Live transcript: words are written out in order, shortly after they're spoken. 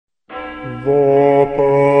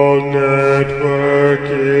Vorpal Network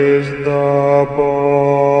is the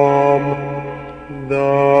bomb,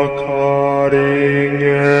 the cutting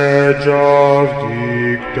edge of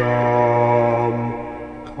geekdom.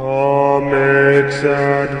 Comics,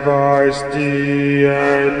 advice, D&D,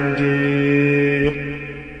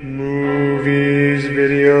 movies,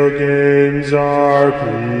 video games,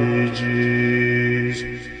 RPGs.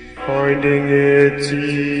 Finding it's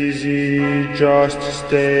easy, just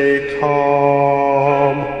stay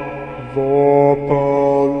calm.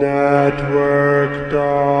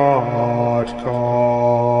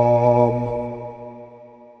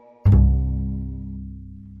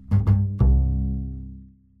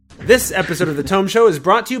 This episode of The Tome Show is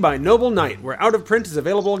brought to you by Noble Knight, where Out of Print is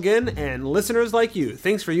available again, and listeners like you.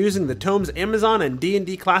 Thanks for using the Tome's Amazon and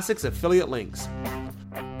D&D Classics affiliate links.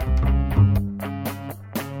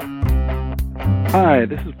 Hi,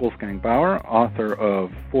 this is Wolfgang Bauer, author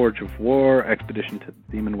of Forge of War, Expedition to the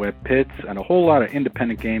Demon Web Pits, and a whole lot of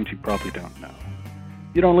independent games you probably don't know.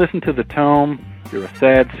 You don't listen to The Tome, you're a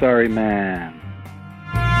sad, sorry man.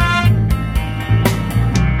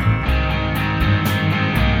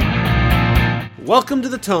 Welcome to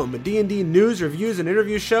The Tome, a D&D news, reviews, and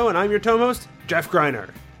interview show, and I'm your Tome host, Jeff Greiner.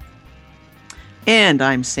 And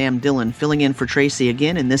I'm Sam Dillon, filling in for Tracy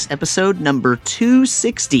again in this episode number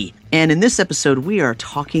 260. And in this episode, we are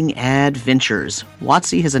talking adventures.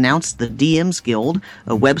 WotC has announced the DM's Guild,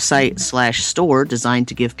 a website/store designed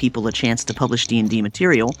to give people a chance to publish D&D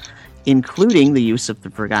material, including the use of the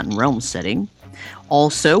Forgotten Realms setting.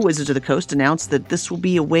 Also, Wizards of the Coast announced that this will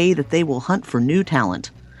be a way that they will hunt for new talent.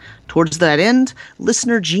 Towards that end,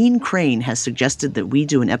 listener Gene Crane has suggested that we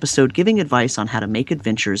do an episode giving advice on how to make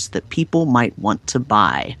adventures that people might want to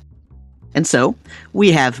buy. And so,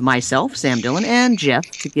 we have myself, Sam Dillon, and Jeff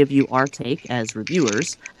to give you our take as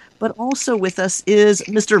reviewers, but also with us is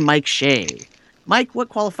Mr. Mike Shea. Mike, what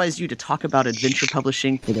qualifies you to talk about adventure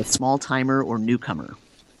publishing for the small-timer or newcomer?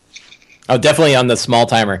 Oh, definitely on the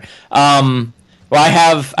small-timer. Well, I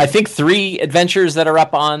have, I think, 3 adventures that are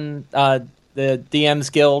up on the DM's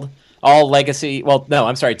Guild. All legacy. Well, no,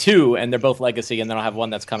 I'm sorry, 2, and they're both legacy, and then I'll have one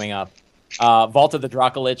that's coming up. Vault of the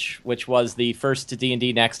Dracolich, which was the first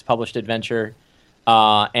D&D Next published adventure,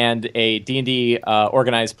 and a D&D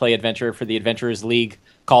organized play adventure for the Adventurers League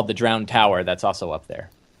called The Drowned Tower. That's also up there.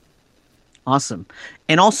 Awesome.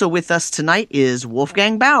 And also with us tonight is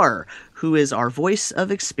Wolfgang Bauer, who is our voice of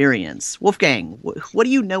experience. Wolfgang, what do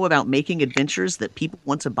you know about making adventures that people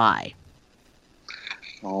want to buy?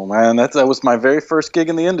 Oh man, that was my very first gig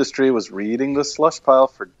in the industry, was reading the slush pile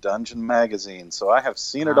for Dungeon Magazine. So I have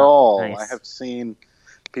seen it all. Nice. I have seen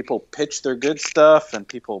people pitch their good stuff and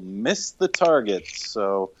people miss the targets.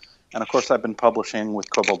 So, and of course I've been publishing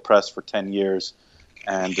with Kobold Press for 10 years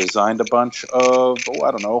and designed a bunch of,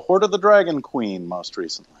 Hoard of the Dragon Queen most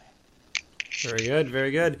recently. Very good,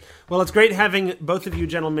 very good. Well, it's great having both of you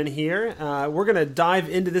gentlemen here. We're going to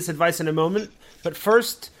dive into this advice in a moment, but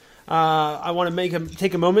first, I want to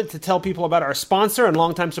take a moment to tell people about our sponsor and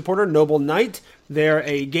longtime supporter, Noble Knight. They're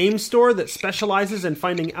a game store that specializes in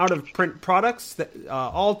finding out-of-print products that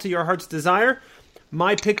all to your heart's desire.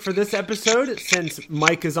 My pick for this episode, since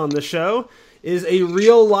Mike is on the show, is a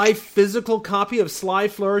real-life physical copy of Sly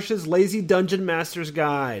Flourish's Lazy Dungeon Master's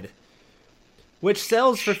Guide, which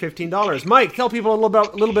sells for $15. Mike, tell people a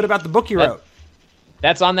little bit about the book you wrote.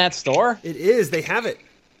 That's on that store? It is. They have it.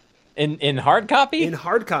 In hard copy? In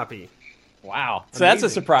hard copy. Wow. So Amazing. That's a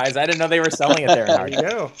surprise. I didn't know they were selling it there in hard copy.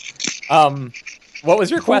 There you go. What was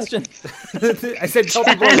your question? I said tell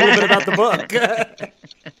people a little bit about the book.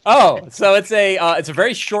 So it's a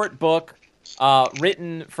very short book,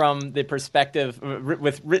 written from the perspective,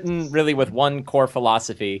 written really with one core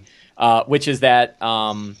philosophy, which is that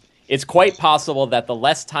it's quite possible that the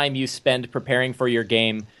less time you spend preparing for your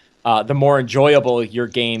game, the more enjoyable your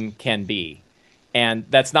game can be. And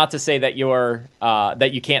that's not to say that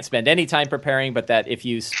that you can't spend any time preparing, but that if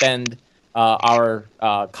you spend our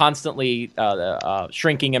constantly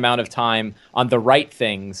shrinking amount of time on the right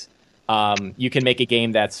things, you can make a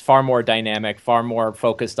game that's far more dynamic, far more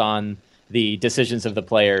focused on the decisions of the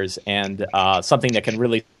players, and something that can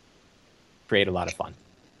really create a lot of fun.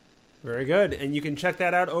 Very good. And you can check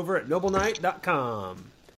that out over at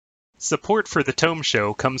nobleknight.com. Support for the Tome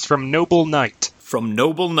Show comes from Noble Knight. From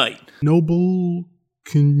Noble Knight. Noble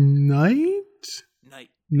Knight?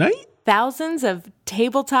 Knight? Thousands of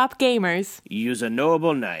tabletop gamers use a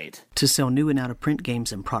Noble Knight to sell new and out-of-print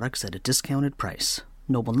games and products at a discounted price.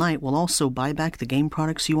 Noble Knight will also buy back the game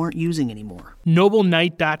products you aren't using anymore.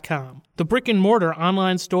 NobleKnight.com, the brick-and-mortar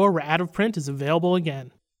online store where out-of-print is available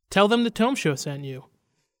again. Tell them the Tome Show sent you.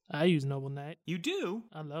 I use Noble Knight. You do?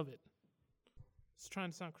 I love it. Just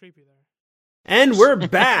trying to sound creepy there. And we're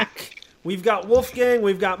back. We've got Wolfgang,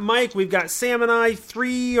 we've got Mike, we've got Sam and I,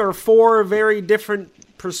 3 or 4 very different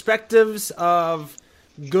perspectives of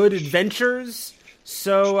good adventures.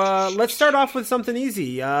 So let's start off with something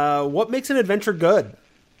easy. What makes an adventure good?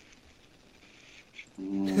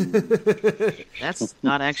 That's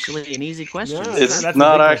not actually an easy question. No, It's that's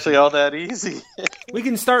not a big actually all that easy. We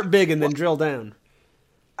can start big and then drill down.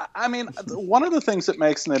 I mean, one of the things that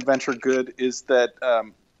makes an adventure good is that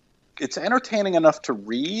it's entertaining enough to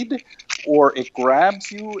read, or it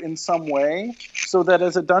grabs you in some way, so that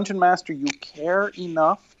as a dungeon master you care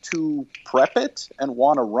enough to prep it and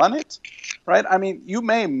want to run it, right? I mean, you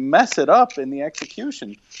may mess it up in the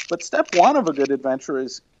execution, but step one of a good adventure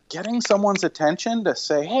is getting someone's attention to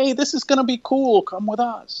say, hey, this is going to be cool, come with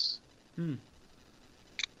us.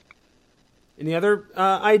 Any other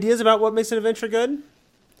ideas about what makes an adventure good?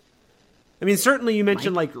 I mean, certainly you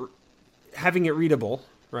mentioned like having it readable,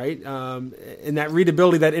 right? And that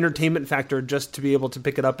readability, that entertainment factor, just to be able to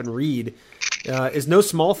pick it up and read, is no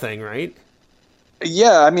small thing, right?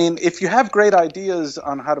 Yeah, I mean, if you have great ideas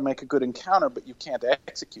on how to make a good encounter, but you can't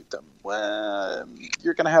execute them, well,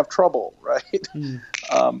 you're going to have trouble, right?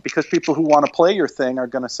 Because people who want to play your thing are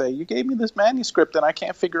going to say, you gave me this manuscript and I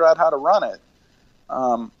can't figure out how to run it.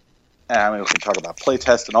 I mean, we can talk about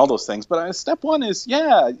playtest and all those things, but step one is,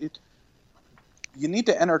 you need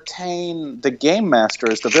to entertain the game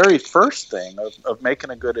master as the very first thing of making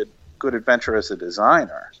a good adventure as a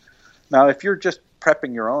designer. Now, if you're just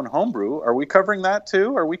prepping your own homebrew, are we covering that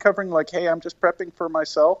too? Are we covering like, hey, I'm just prepping for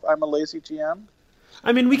myself, I'm a lazy GM?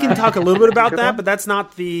 I mean, we can talk a little bit about that, but that's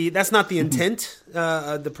not the intent.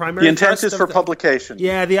 The primary. The intent is for publication.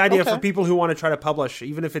 Yeah, the idea for people who want to try to publish,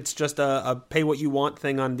 even if it's just a pay what you want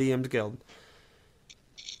thing on DM's Guild.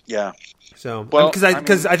 Yeah. So, because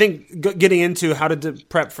I think getting into how to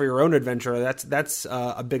prep for your own adventure, that's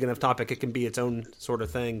a big enough topic. It can be its own sort of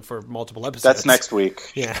thing for multiple episodes. That's next week.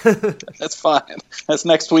 Yeah. That's fine. That's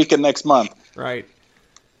next week and next month. Right.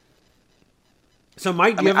 So,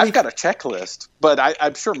 Mike, I've got a checklist, but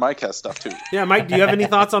I'm sure Mike has stuff too. Yeah, Mike, do you have any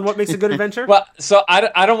thoughts on what makes a good adventure? Well, so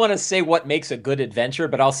I don't want to say what makes a good adventure,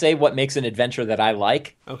 but I'll say what makes an adventure that I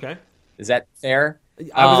like. Okay. Is that fair?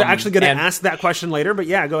 I was actually going to ask that question later, but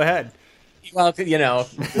yeah, go ahead. Well, you know,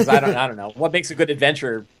 'cause I don't know. What makes a good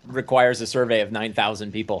adventure requires a survey of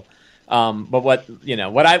 9,000 people. But one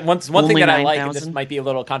thing that I like, and this might be a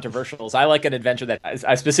little controversial, is I like an adventure that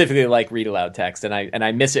I specifically like read aloud text, and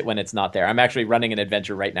I miss it when it's not there. I'm actually running an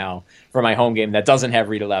adventure right now for my home game that doesn't have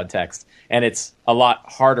read aloud text, and it's a lot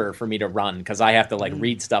harder for me to run because I have to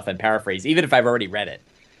read stuff and paraphrase, even if I've already read it.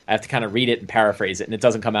 I have to kind of read it and paraphrase it, and it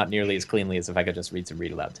doesn't come out nearly as cleanly as if I could just read some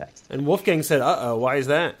read aloud text. And Wolfgang said, "Uh-oh, why is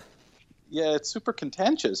that?" Yeah, it's super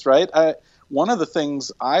contentious, right? One of the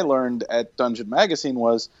things I learned at Dungeon Magazine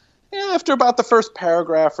was, after about the first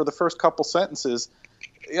paragraph or the first couple sentences,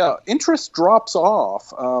 interest drops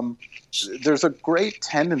off. There's a great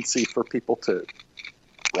tendency for people to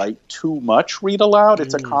write too much read aloud.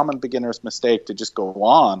 It's a common beginner's mistake to just go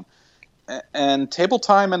on. And table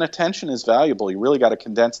time and attention is valuable. You really got to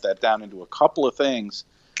condense that down into a couple of things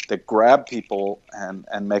that grab people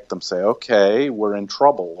and make them say, okay, we're in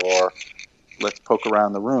trouble, or let's poke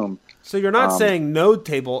around the room. So you're not saying no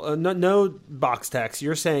table, no box text.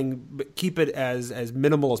 You're saying keep it as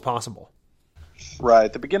minimal as possible.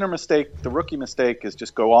 Right. The beginner mistake, the rookie mistake is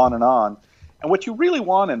just go on. And what you really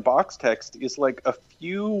want in box text is like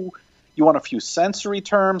you want a few sensory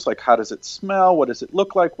terms, like how does it smell? What does it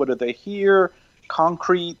look like? What do they hear?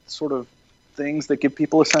 Concrete sort of things that give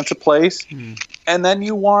people a sense of place. And then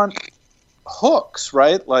you want hooks,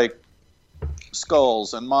 right? Like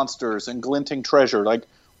skulls and monsters and glinting treasure. Like,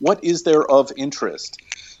 what is there of interest?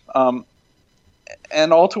 And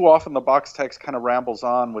all too often the box text kind of rambles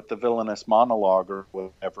on with the villainous monologue or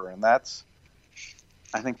whatever, and I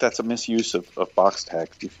think that's a misuse of box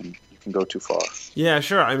text. You can go too far. Yeah,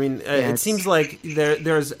 sure. I mean, it seems like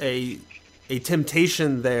there's a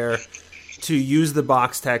temptation there to use the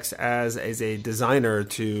box text as a designer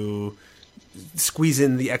to squeeze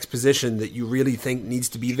in the exposition that you really think needs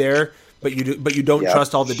to be there, but you don't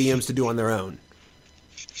trust all the DMs to do on their own.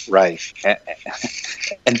 Right.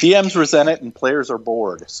 And DMs resent it and players are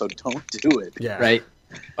bored, so don't do it. Yeah. Right.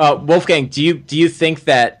 Wolfgang, do you think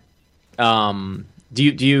that do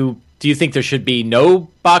you think there should be no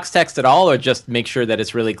box text at all, or just make sure that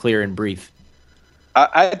it's really clear and brief?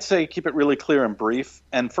 I'd say keep it really clear and brief.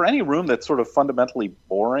 And for any room that's sort of fundamentally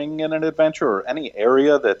boring in an adventure, or any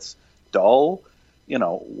area that's dull,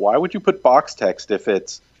 why would you put box text if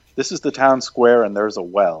this is the town square and there's a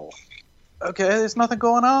well? Okay, there's nothing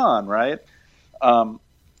going on, right?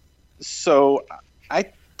 So I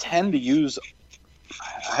tend to use.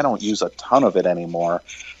 I don't use a ton of it anymore,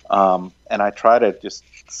 and I try to just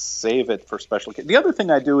save it for special. The other thing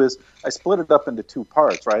I do is I split it up into two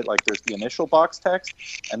parts, right? Like there's the initial box text,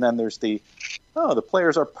 and then there's the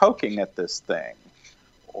players are poking at this thing,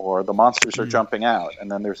 or the monsters are jumping out, and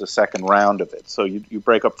then there's a second round of it. So you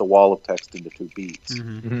break up the wall of text into two beats.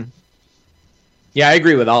 Yeah, I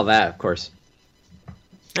agree with all that, of course.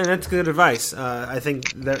 And that's good advice. I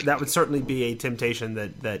think that would certainly be a temptation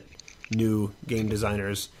that new game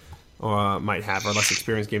designers might have, or less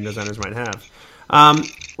experienced game designers might have.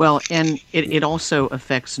 Well, and it also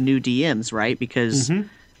affects new DMs, right? Because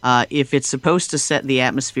if it's supposed to set the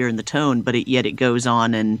atmosphere and the tone, but yet it goes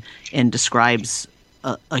on and describes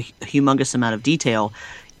a humongous amount of detail,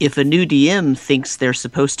 if a new DM thinks they're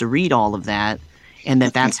supposed to read all of that, and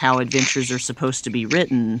that's how adventures are supposed to be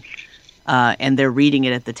written, and they're reading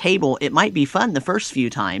it at the table, it might be fun the first few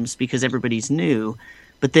times because everybody's new,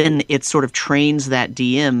 but then it sort of trains that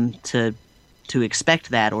DM to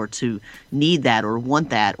expect that, or to need that, or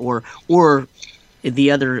want that, or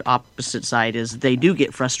the other opposite side is they do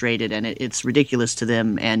get frustrated and it's ridiculous to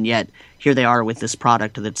them, and yet here they are with this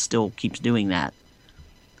product that still keeps doing that.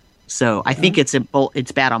 So I think it's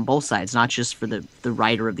bad on both sides, not just for the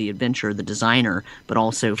writer of the adventure, the designer, but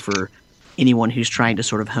also for anyone who's trying to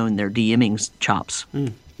sort of hone their DMing chops.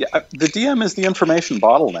 Yeah, the DM is the information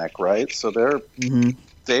bottleneck, right? So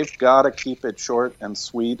they've got to keep it short and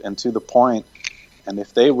sweet and to the point. And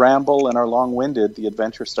if they ramble and are long-winded, the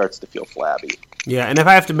adventure starts to feel flabby. Yeah, and if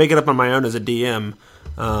I have to make it up on my own as a DM,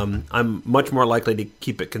 I'm much more likely to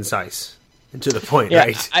keep it concise and to the point,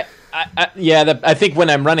 right? I think when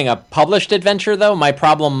I'm running a published adventure, though, my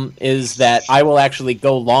problem is that I will actually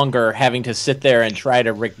go longer having to sit there and try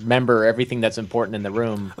to remember everything that's important in the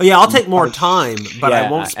room. Oh, yeah, I'll take more time, but I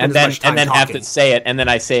won't spend as much time and then talking. have to say it, and then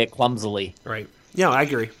I say it clumsily. Right. Yeah, I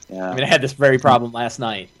agree. Yeah. I mean, I had this very problem last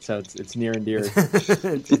night, so it's near and dear.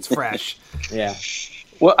 It's fresh. Yeah.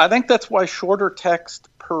 Well, I think that's why shorter text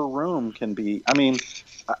per room can be. I mean,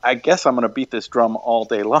 I guess I'm going to beat this drum all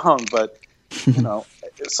day long, but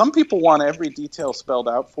some people want every detail spelled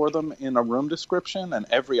out for them in a room description and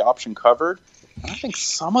every option covered. And I think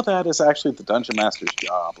some of that is actually the dungeon master's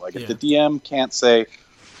job. Like if the DM can't say,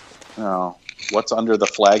 what's under the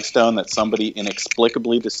flagstone that somebody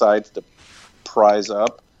inexplicably decides to prize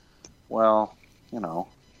up, well,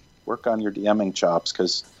 work on your DMing chops,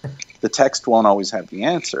 because the text won't always have the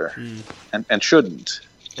answer, and shouldn't.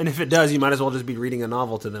 And if it does, you might as well just be reading a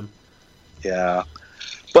novel to them. Yeah.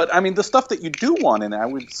 But, I mean, the stuff that you do want in there, I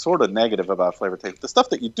was sort of negative about flavor text. The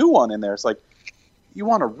stuff that you do want in there is like, you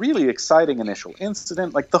want a really exciting initial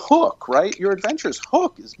incident, like the hook, right? Your adventure's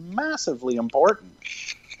hook is massively important.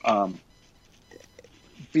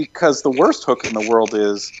 Because the worst hook in the world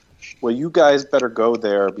is, well, you guys better go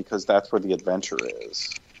there because that's where the adventure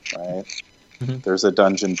is, right? There's a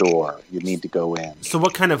dungeon door. You need to go in. So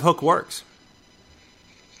what kind of hook works?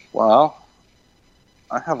 Well,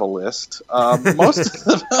 I have a list. Most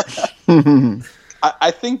of them,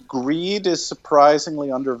 I think greed is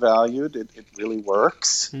surprisingly undervalued. It really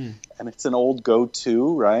works. And it's an old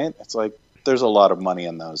go-to, right? It's like, there's a lot of money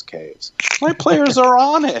in those caves. My players are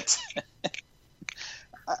on it.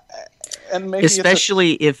 And maybe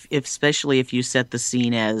especially if you set the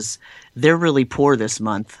scene as they're really poor this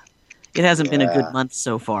month. It hasn't been a good month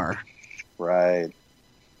so far. Right.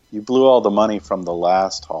 You blew all the money from the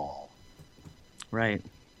last haul. Right.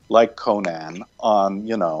 Like Conan on,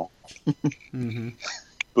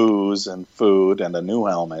 booze and food and a new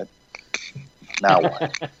helmet. Now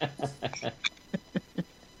what?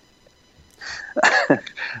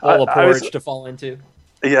 All a porridge to fall into.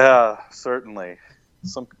 Yeah, certainly.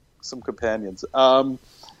 Some companions. So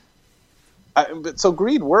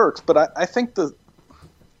greed works, but I think the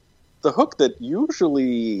hook that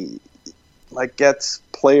usually gets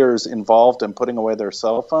players involved in putting away their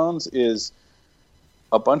cell phones is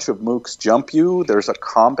a bunch of mooks jump you. There's a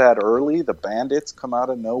combat early. The bandits come out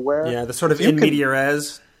of nowhere. Yeah, the sort of in media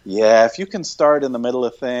res. Yeah, if you can start in the middle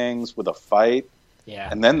of things with a fight,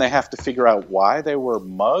 and then they have to figure out why they were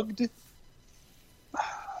mugged.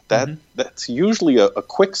 That's usually a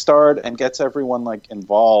quick start and gets everyone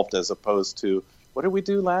involved, as opposed to, what did we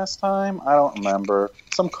do last time? I don't remember.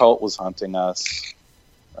 Some cult was hunting us,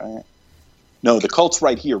 right? No, the cult's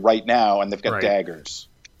right here, right now, and they've got daggers.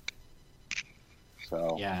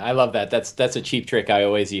 So yeah, I love that. That's a cheap trick I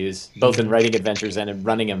always use, both in writing adventures and in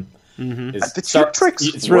running them. The cheap tricks.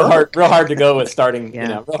 It's real hard to go with starting.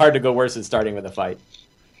 Real hard to go worse than starting with a fight.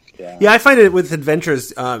 Yeah, I find it with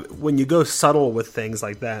adventures when you go subtle with things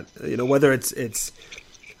like that. Whether it's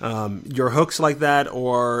your hooks like that,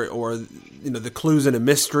 or the clues in a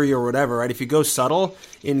mystery or whatever, right? If you go subtle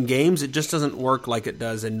in games, it just doesn't work like it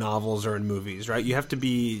does in novels or in movies, right? You have to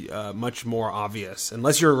be much more obvious,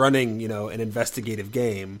 unless you're running, an investigative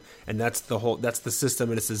game, and that's the system,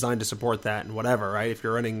 and it's designed to support that and whatever, right? If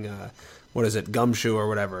you're running, Gumshoe or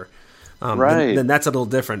whatever, right? Then that's a little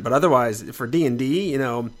different. But otherwise, for D&D,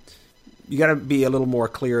 you got to be a little more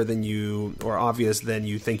clear or obvious than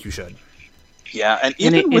you think you should. Yeah, and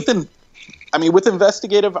even with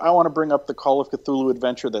investigative, I want to bring up the Call of Cthulhu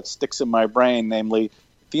adventure that sticks in my brain, namely,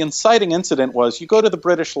 the inciting incident was you go to the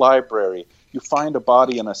British Library, you find a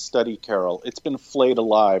body in a study carrel, it's been flayed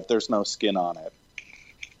alive, there's no skin on it.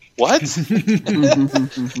 What?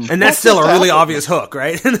 And that's still a really obvious hook,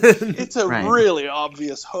 right? It's a really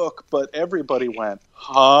obvious hook, but everybody went,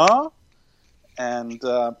 huh? And,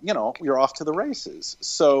 you're off to the races.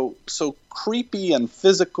 So creepy and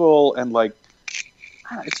physical and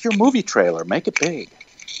it's your movie trailer. Make it big.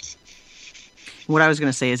 What I was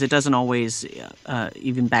going to say is it doesn't always,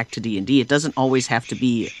 even back to D&D, it doesn't always have to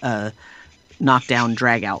be a knockdown,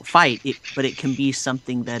 drag-out fight, but it can be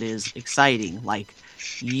something that is exciting. Like,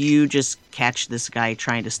 you just catch this guy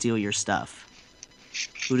trying to steal your stuff.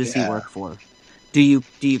 Who does he work for? Do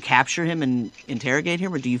you capture him and interrogate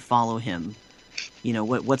him, or do you follow him?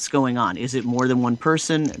 What's going on? Is it more than one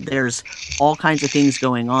person? There's all kinds of things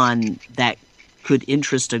going on that could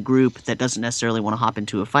interest a group that doesn't necessarily want to hop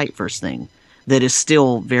into a fight first thing, that is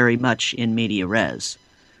still very much in media res.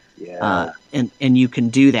 Yeah. And you can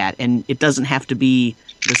do that. And it doesn't have to be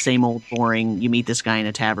the same old boring, you meet this guy in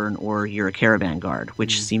a tavern or you're a caravan guard,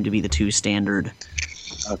 which seem to be the two standard.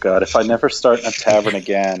 Oh, God, if I never start in a tavern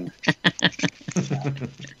again.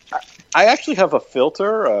 I actually have a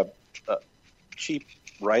filter, a cheap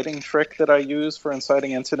writing trick that I use for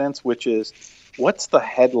inciting incidents, which is, what's the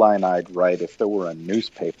headline I'd write if there were a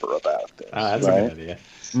newspaper about this? That's right? a good idea.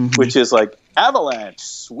 Mm-hmm. Which is avalanche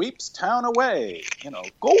sweeps town away.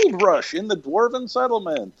 Gold rush in the dwarven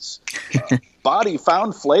settlements. Body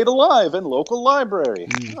found flayed alive in local library.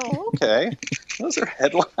 Oh, okay. Those are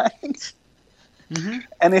headlines. Mm-hmm.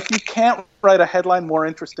 And if you can't write a headline more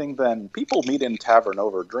interesting than people meet in tavern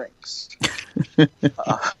over drinks,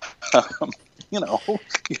 no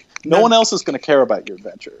one else is going to care about your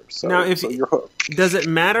adventure. So, now, you're hooked. Does it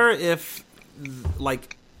matter if,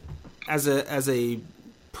 as a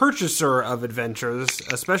purchaser of adventures,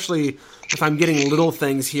 especially if I'm getting little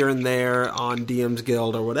things here and there on DM's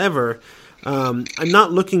Guild or whatever, I'm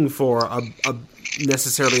not looking for a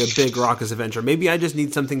necessarily a big raucous adventure. Maybe I just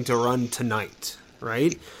need something to run tonight,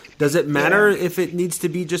 right? Does it matter if it needs to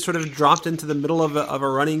be just sort of dropped into the middle of a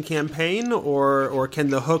running campaign, or can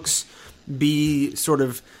the hooks be sort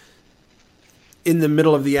of in the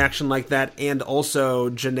middle of the action like that and also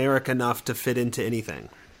generic enough to fit into anything?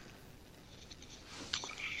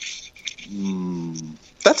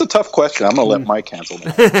 That's a tough question. I'm going to let Mike answer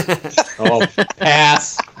that. Oh,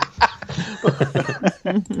 pass.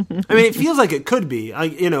 I mean, it feels like it could be,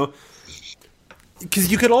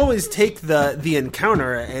 because you could always take the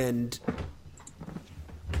encounter and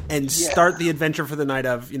start the adventure for the night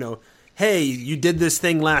of, hey, you did this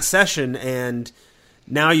thing last session and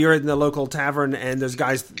now you're in the local tavern and there's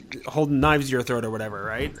guys holding knives to your throat or whatever,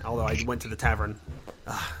 right? Although I went to the tavern.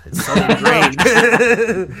 It's so ingrained.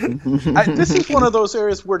 This is one of those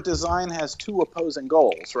areas where design has two opposing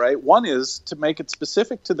goals, right? One is to make it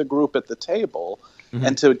specific to the group at the table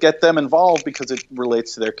and to get them involved because it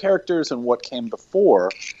relates to their characters and what came before.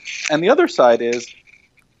 And the other side is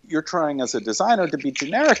you're trying as a designer to be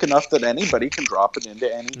generic enough that anybody can drop it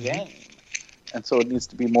into any game. And so it needs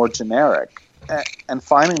to be more generic. And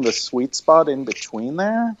finding the sweet spot in between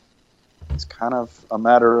there, it's kind of a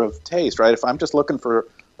matter of taste, right? If I'm just looking for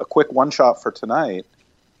a quick one-shot for tonight,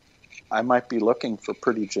 I might be looking for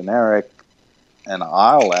pretty generic, and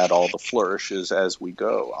I'll add all the flourishes as we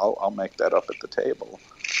go. I'll make that up at the table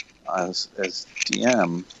as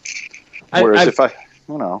DM. Whereas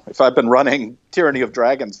if I've been running Tyranny of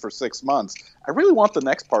Dragons for 6 months, I really want the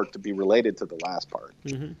next part to be related to the last part.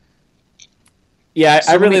 Mm-hmm. Yeah,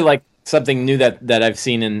 I really like something new that I've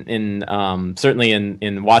seen in certainly in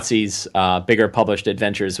WotC's bigger published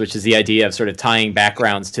adventures, which is the idea of sort of tying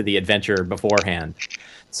backgrounds to the adventure beforehand.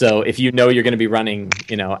 So if you're going to be running,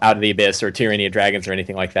 Out of the Abyss or Tyranny of Dragons or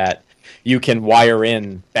anything like that, you can wire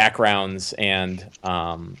in backgrounds and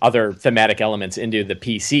other thematic elements into the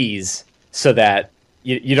PCs so that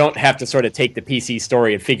you don't have to sort of take the PC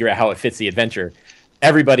story and figure out how it fits the adventure.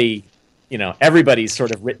 Everybody's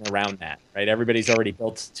sort of written around that, right? Everybody's already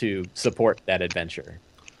built to support that adventure.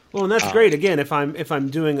 Well, and that's great. Again, if I'm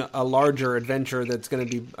doing a larger adventure that's going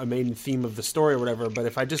to be a main theme of the story or whatever, but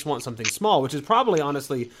if I just want something small, which is probably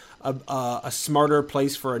honestly a smarter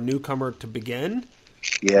place for a newcomer to begin.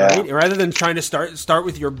 Yeah. Right? Rather than trying to start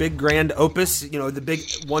with your big grand opus, the big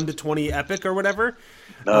 1 to 20 epic or whatever.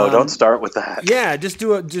 No, don't start with that. Yeah, just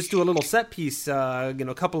do a little set piece,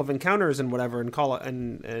 a couple of encounters and whatever, and call it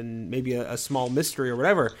and maybe a small mystery or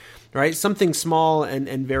whatever, right? Something small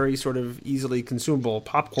and very sort of easily consumable,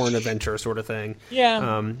 popcorn adventure sort of thing. Yeah,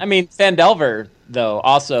 I mean Phandelver though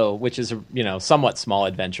also, which is a somewhat small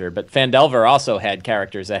adventure, but Phandelver also had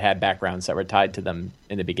characters that had backgrounds that were tied to them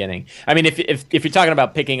in the beginning. I mean, if you're talking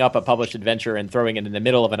about picking up a published adventure and throwing it in the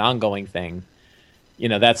middle of an ongoing thing.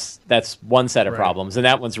 That's one set of problems, and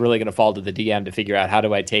that one's really going to fall to the DM to figure out how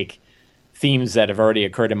do I take themes that have already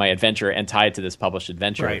occurred in my adventure and tie it to this published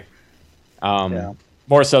adventure. Right.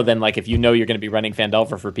 More so than like if you're going to be running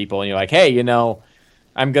Phandelver for people and you're like, hey,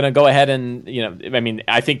 I'm going to go ahead and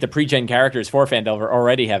I think the pre-gen characters for Phandelver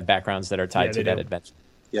already have backgrounds that are tied to that adventure.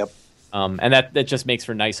 Yep. And that just makes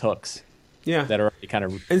for nice hooks. Yeah. That are already kind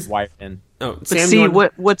of wired in. Oh, but Sam, see,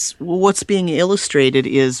 what's being illustrated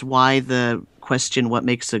is why the question, what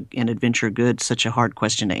makes an adventure good, such a hard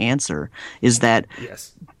question to answer, is that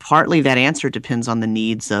partly that answer depends on the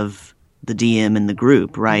needs of the DM and the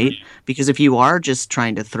group, right? Mm-hmm. Because if you are just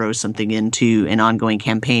trying to throw something into an ongoing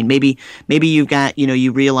campaign, maybe you've got,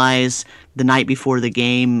 you realize the night before the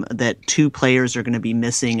game that 2 players are going to be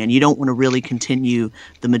missing, and you don't want to really continue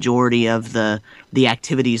the majority of the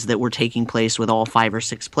activities that were taking place with all 5 or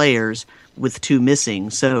 6 players with 2 missing.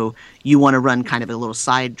 So you want to run kind of a little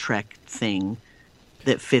side trek thing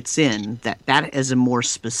that fits in, that is a more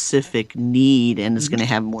specific need and is going to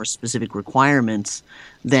have more specific requirements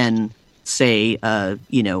than say a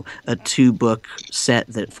 2-book set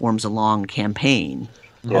that forms a long campaign.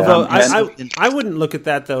 Yeah. Although I wouldn't look at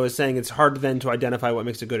that though as saying it's hard then to identify what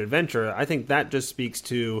makes a good adventure. I think that just speaks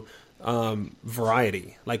to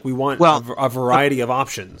variety. Like we want a variety of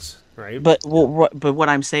options. Right. But what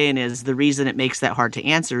I'm saying is the reason it makes that hard to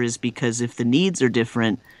answer is because if the needs are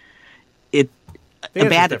different, a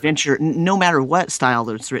bad adventure, no matter what style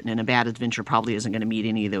it's written in, a bad adventure probably isn't going to meet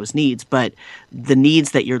any of those needs. But the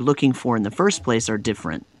needs that you're looking for in the first place are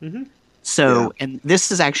different. Mm-hmm. So, and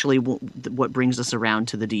this is actually what brings us around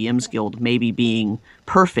to the DM's Guild maybe being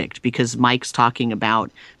perfect, because Mike's talking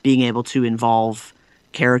about being able to involve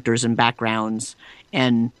characters and backgrounds.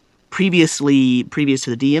 And previous to the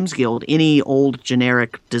DM's Guild, any old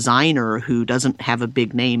generic designer who doesn't have a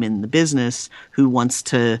big name in the business who wants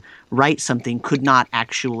to write something could not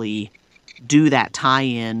actually do that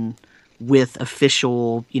tie-in with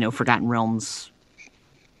official, Forgotten Realms,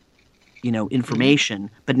 information,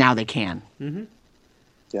 but now they can. Mm-hmm.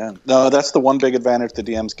 Yeah, no, that's the one big advantage the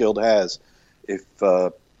DM's Guild has. If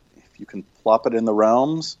you can plop it in the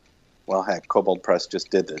realms, well, heck, Kobold Press just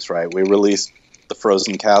did this, right? We released the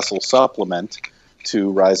Frozen Castle supplement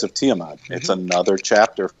to Rise of Tiamat. Mm-hmm. It's another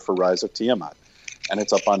chapter for Rise of Tiamat, and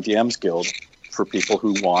it's up on DM's Guild for people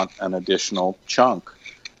who want an additional chunk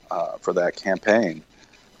for that campaign.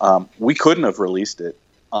 We couldn't have released it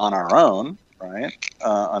on our own, right,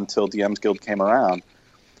 until DM's Guild came around.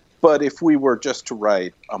 But if we were just to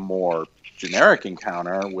write a more generic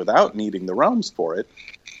encounter without needing the realms for it,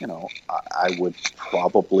 I would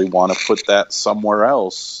probably want to put that somewhere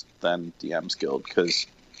else than DM's Guild, because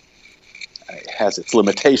it has its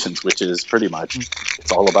limitations, which is pretty much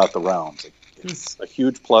it's all about the realms. It's a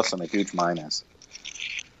huge plus and a huge minus.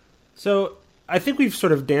 So I think we've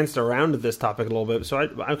sort of danced around this topic a little bit, so I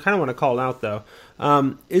kind of want to call it out, though.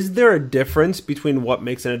 Is there a difference between what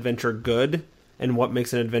makes an adventure good and what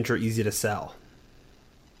makes an adventure easy to sell?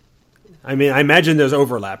 I mean, I imagine there's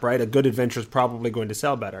overlap, right? A good adventure is probably going to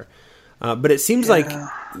sell better. But it seems like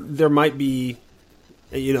there might be...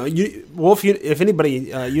 Wolf, if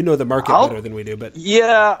anybody, you know the market better than we do, but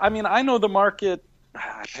yeah, I mean, I know the market.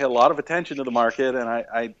 I pay a lot of attention to the market, and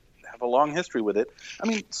I have a long history with it. I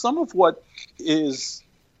mean, some of what is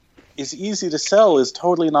easy to sell is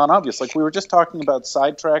totally non-obvious. Like we were just talking about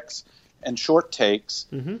side treks and short takes,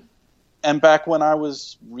 and back when I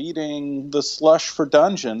was reading the Slush for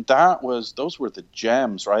Dungeon, those were the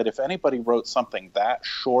gems, right? If anybody wrote something that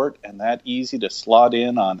short and that easy to slot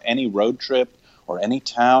in on any road trip or any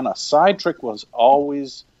town, a side trick was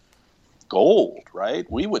always gold, right?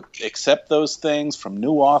 We would accept those things from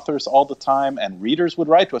new authors all the time, and readers would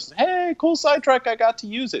write to us, hey, cool side track, I got to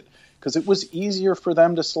use it. Because it was easier for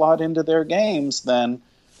them to slot into their games than,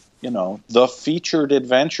 the featured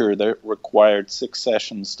adventure that required 6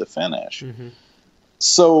 sessions to finish. Mm-hmm.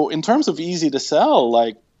 So in terms of easy to sell,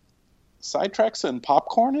 like side treks and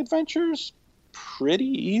popcorn adventures, pretty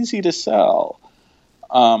easy to sell.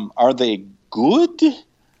 Are they good?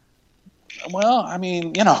 Well, I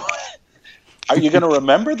mean, are you going to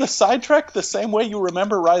remember the side trek the same way you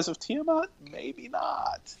remember Rise of Tiamat? Maybe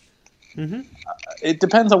not. Mm-hmm. It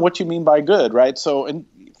depends on what you mean by good, right? So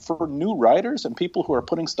for new writers and people who are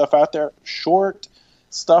putting stuff out there, short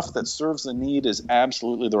stuff that serves the need is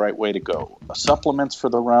absolutely the right way to go. Supplements for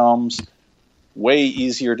the realms, way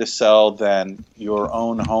easier to sell than your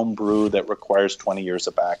own homebrew that requires 20 years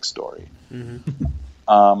of backstory.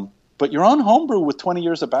 Mm-hmm. But your own homebrew with 20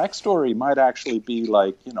 years of backstory might actually be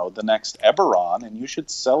like, the next Eberron, and you should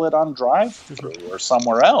sell it on drive-thru or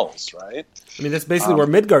somewhere else, right? I mean, that's basically where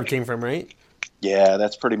Midgard came from, right? Yeah,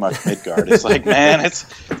 that's pretty much Midgard. It's like, man, it's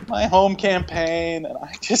my home campaign, and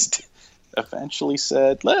I just eventually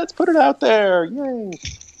said, let's put it out there. Yay.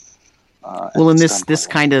 Well, in this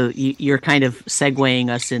kind of, you're kind of segueing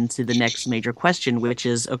us into the next major question, which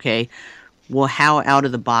is, okay, well, how out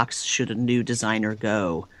of the box should a new designer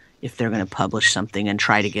go if they're going to publish something and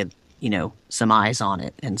try to get, some eyes on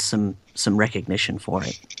it and some recognition for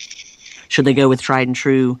it? Should they go with tried and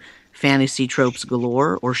true fantasy tropes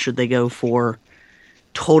galore, or should they go for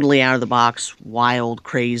totally out of the box, wild,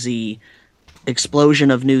 crazy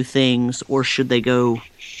explosion of new things, or should they go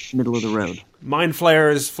middle of the road? Mind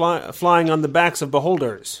flayers flying on the backs of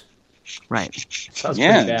beholders. Right. Sounds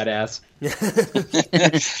pretty badass.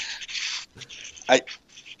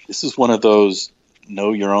 This is one of those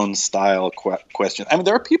know your own style questions. I mean,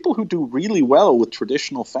 there are people who do really well with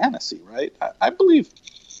traditional fantasy, right? I believe,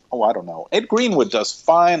 I don't know. Ed Greenwood does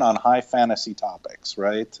fine on high fantasy topics,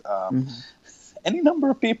 right? Any number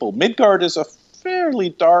of people. Midgard is a fairly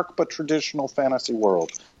dark but traditional fantasy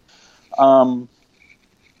world.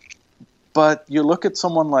 But you look at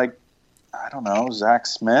someone like, I don't know, Zach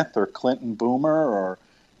Smith or Clinton Boomer or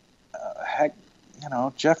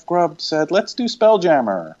Jeff Grubb said, let's do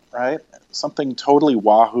Spelljammer, right? Something totally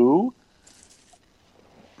wahoo.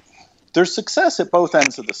 There's success at both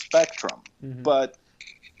ends of the spectrum, but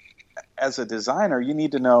as a designer, you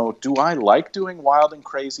need to know, do I like doing wild and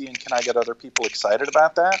crazy, and can I get other people excited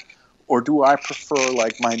about that? Or do I prefer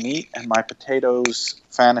like my meat and my potatoes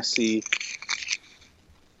fantasy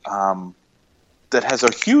that has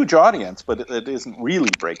a huge audience, but it isn't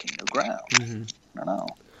really breaking new ground? I don't know.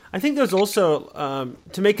 I think there's also,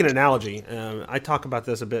 to make an analogy, I talk about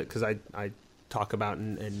this a bit because I talk about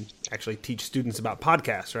and actually teach students about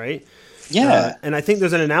podcasts, right? Yeah. And I think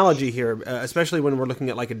there's an analogy here, especially when we're looking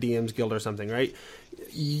at like a DM's Guild or something, right?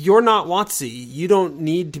 You're not WotC. You don't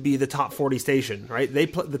need to be the top 40 station, right?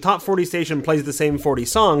 The top 40 station plays the same 40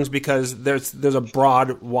 songs because there's a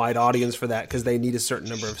broad, wide audience for that because they need a certain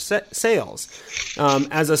number of sales.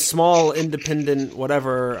 As a small, independent,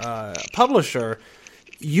 whatever publisher,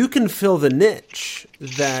 you can fill the niche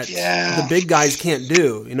that the big guys can't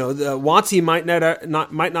do. The WotC might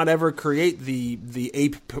not ever create the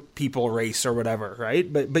ape people race or whatever,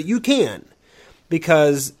 right? But you can,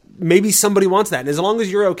 because maybe somebody wants that. And as long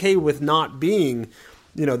as you're okay with not being,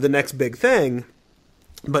 the next big thing,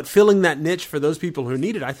 but filling that niche for those people who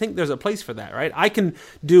need it, I think there's a place for that, right? I can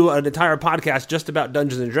do an entire podcast just about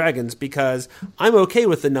Dungeons and Dragons because I'm okay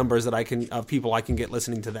with the numbers of people I can get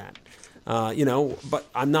listening to that. But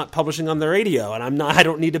I'm not publishing on the radio, and I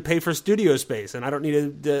don't need to pay for studio space, and I don't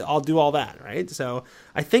need to I'll do all that, right? So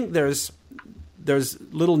I think there's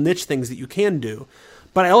little niche things that you can do,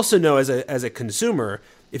 but I also know as a consumer,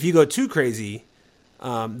 if you go too crazy,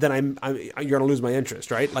 then you're gonna lose my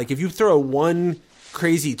interest, right? Like if you throw one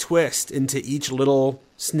crazy twist into each little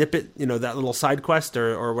snippet, that little side quest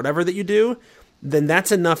or whatever that you do, then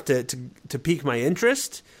that's enough to pique my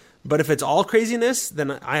interest. But if it's all craziness,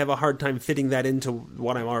 then I have a hard time fitting that into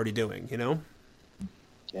what I'm already doing,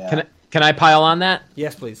 Yeah. Can I pile on that?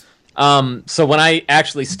 Yes, please. So when I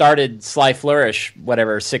actually started Sly Flourish,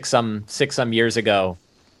 whatever, six some years ago,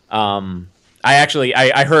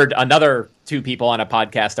 I heard another two people on a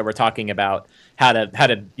podcast that were talking about how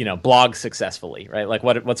to blog successfully, right? Like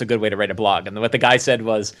what's a good way to write a blog? And what the guy said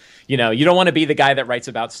was, you don't want to be the guy that writes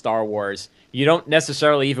about Star Wars. You don't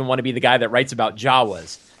necessarily even want to be the guy that writes about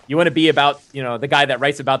Jawas. You want to be about, the guy that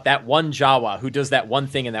writes about that one Jawa who does that one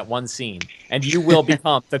thing in that one scene. And you will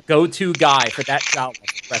become the go-to guy for that Jawa for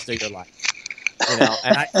the rest of your life.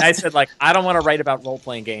 And I said, I don't want to write about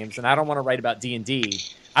role-playing games, and I don't want to write about D&D.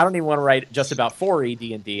 I don't even want to write just about 4E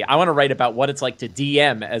D&D. I want to write about what it's like to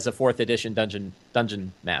DM as a 4th edition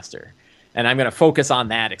dungeon master. And I'm going to focus on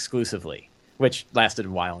that exclusively, which lasted a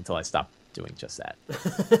while until I stopped doing just that.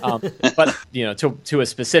 But to a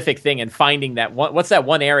specific thing and finding that what's that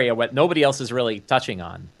one area what nobody else is really touching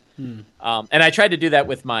on. And I tried to do that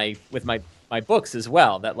with my my books as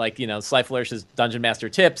well. That like, you know, Sly Flourish's Dungeon Master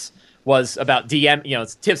Tips was about DM, you know,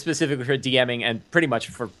 it's tips specifically for DMing and pretty much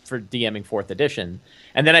for DMing 4th edition.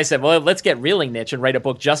 And then I said, well, let's get really niche and write a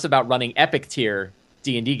book just about running epic tier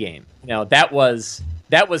D&D game. You know, that was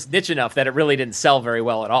niche enough that it really didn't sell very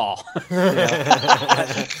well at all.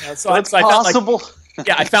 So That's I possible. Felt like,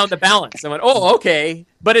 yeah, I found the balance. I went, oh, okay.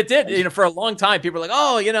 But it did, you know, for a long time, people were like,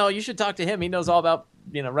 oh, you know, you should talk to him. He knows all about,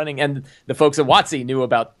 you know, running. And the folks at WotC knew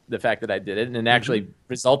about the fact that I did it, and it actually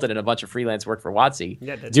resulted in a bunch of freelance work for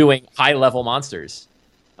WotC doing high-level monsters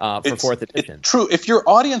for 4th edition. It's true. If your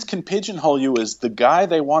audience can pigeonhole you as the guy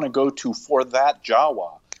they want to go to for that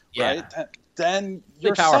Jawa, right, then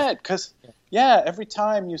you're set. Because, every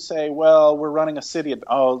time you say, well, we're running a city,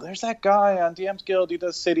 there's that guy on DM's Guild who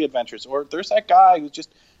does city adventures, or there's that guy who's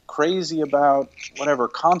just crazy about whatever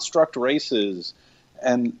construct races,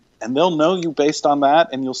 and they'll know you based on that,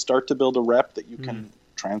 and you'll start to build a rep that you can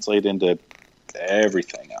translate into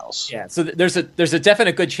everything else. Yeah, so there's a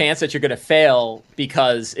definite good chance that you're going to fail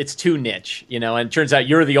because it's too niche, you know, and it turns out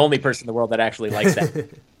you're the only person in the world that actually likes that.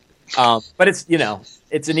 But it's, you know,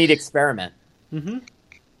 it's a neat experiment. Mm-hmm.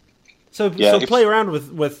 So play around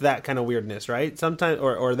with that kind of weirdness, right? Sometimes,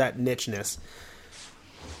 or that nicheness.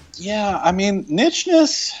 Yeah, I mean,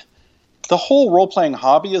 nicheness, the whole role-playing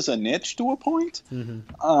hobby is a niche to a point.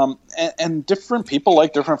 Mm-hmm. And different people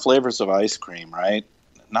like different flavors of ice cream, right?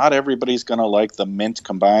 Not everybody's going to like the mint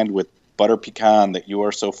combined with butter pecan that you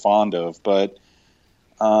are so fond of, but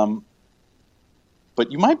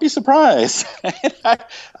you might be surprised.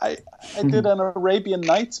 I did an Arabian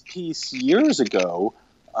Nights piece years ago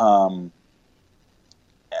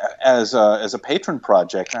as a patron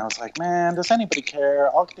project, and I was like, man, does anybody care?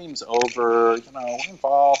 Al-Qadim's over. You know, we're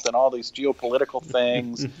involved in all these geopolitical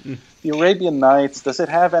things. The Arabian Nights, does it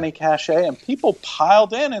have any cachet? And people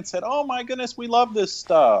piled in and said, oh my goodness, we love this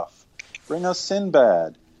stuff. Bring us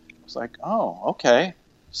Sinbad. I was like, oh, okay.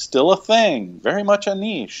 Still a thing. Very much a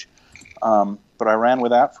niche. But I ran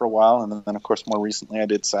with that for a while, and then, of course, more recently I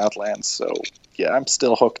did Southlands. So, yeah, I'm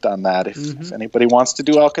still hooked on that. If anybody wants to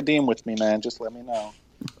do Al-Qadim with me, man, just let me know.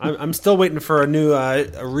 I'm still waiting for a new,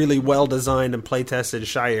 a really well-designed and play-tested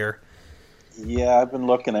Shire. Yeah, I've been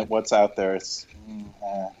looking at what's out there. It's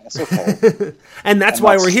okay. And that's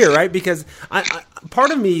why we're here, right? Because I part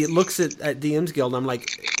of me looks at DM's Guild, and I'm like,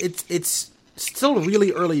 it's still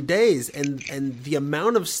really early days, and the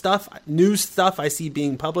amount of new stuff I see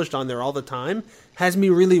being published on there all the time has me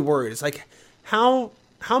really worried. It's like, how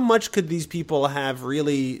much could these people have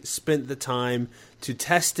really spent the time to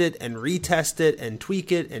test it and retest it and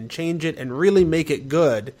tweak it and change it and really make it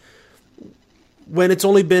good when it's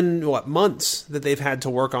only been, months that they've had to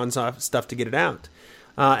work on stuff to get it out?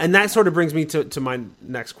 And that sort of brings me to my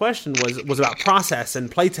next question was about process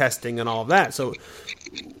and playtesting and all of that. So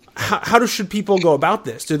how should people go about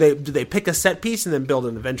this? Do they pick a set piece and then build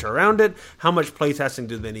an adventure around it? How much playtesting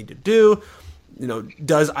do they need to do? You know,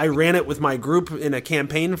 does I ran it with my group in a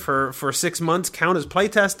campaign for 6 months count as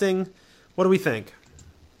playtesting? What do we think?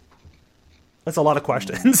 That's a lot of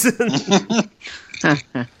questions.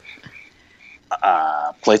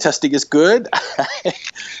 Playtesting is good.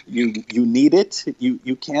 You need it.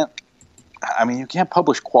 You can't. I mean, you can't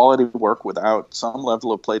publish quality work without some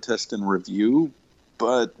level of playtest and review.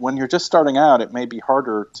 But when you're just starting out, it may be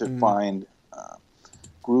harder to find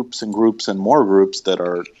groups and groups and more groups that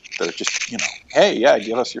are just, you know, hey, yeah,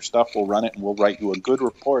 give us your stuff, we'll run it, and we'll write you a good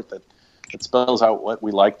report that spells out what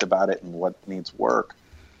we liked about it and what needs work.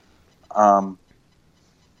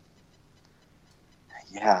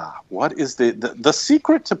 What is the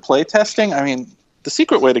secret to playtesting? I mean, the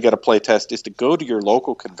secret way to get a playtest is to go to your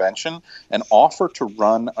local convention and offer to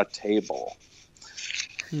run a table.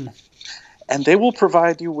 And they will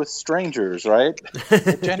provide you with strangers, right?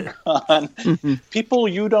 At Gen Con, people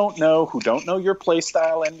you don't know who don't know your play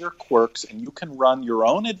style and your quirks, and you can run your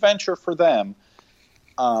own adventure for them,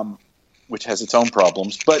 which has its own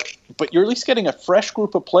problems. But you're at least getting a fresh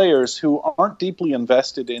group of players who aren't deeply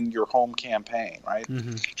invested in your home campaign, right?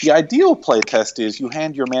 Mm-hmm. The ideal playtest is you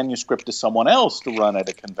hand your manuscript to someone else to run at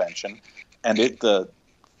a convention, and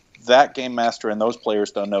that game master and those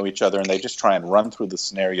players don't know each other, and they just try and run through the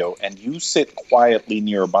scenario, and you sit quietly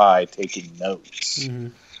nearby taking notes. Mm-hmm.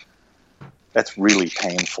 That's really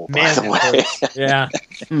painful, by the way. Yeah.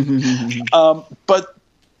 But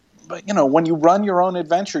you know, when you run your own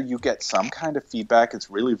adventure, you get some kind of feedback.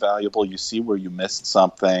 It's really valuable. You see where you missed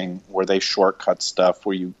something, where they shortcut stuff,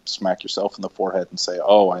 where you smack yourself in the forehead and say,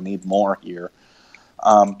 "Oh, I need more here."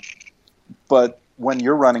 But when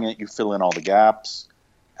you're running it, you fill in all the gaps.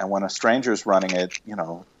 And when a stranger's running it, you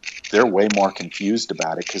know, they're way more confused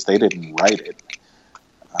about it because they didn't write it.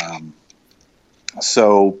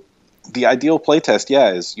 So the ideal playtest,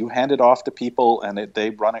 is you hand it off to people and they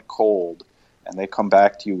run it cold, and they come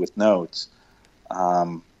back to you with notes.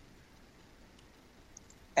 And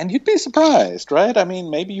you'd be surprised, right? I mean,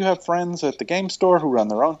 maybe you have friends at the game store who run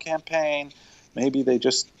their own campaign. Maybe they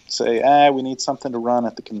just say, we need something to run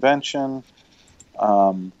at the convention.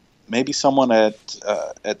 Maybe someone at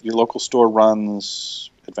your local store runs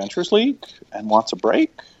Adventures League and wants a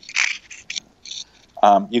break.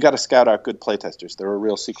 You got to scout out good playtesters. They're a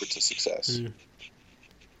real secret to success.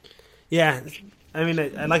 Yeah, I mean,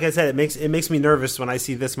 like I said, it makes me nervous when I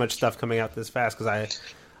see this much stuff coming out this fast, because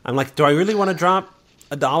I'm like, do I really want to drop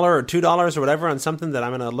 $1 or $2 or whatever on something that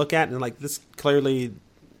I'm going to look at and like, this clearly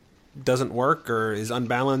doesn't work or is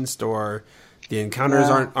unbalanced, or the encounters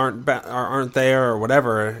aren't there or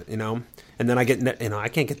whatever, And then I I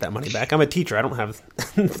can't get that money back. I'm a teacher. I don't have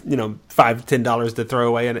 $5-10 to throw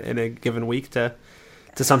away in a given week to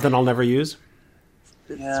something I'll never use.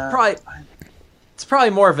 Yeah. It's probably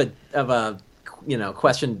more of a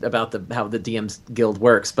question about how the DMs Guild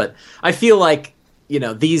works, but I feel like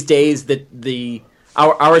these days that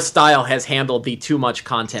our style has handled the too much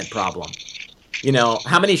content problem.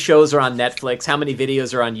 How many shows are on Netflix? How many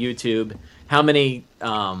videos are on YouTube? How many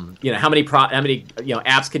apps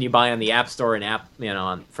can you buy on the App Store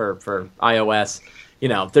and for iOS?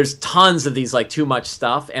 There's tons of these like too much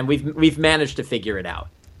stuff, and we've managed to figure it out.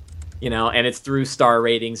 And it's through star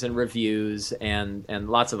ratings and reviews and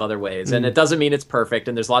lots of other ways. And it doesn't mean it's perfect.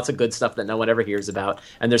 And there's lots of good stuff that no one ever hears about.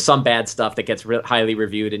 And there's some bad stuff that gets highly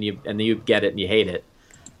reviewed and you get it and you hate it.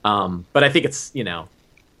 But I think it's, I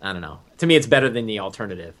don't know. To me, it's better than the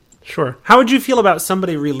alternative. Sure. How would you feel about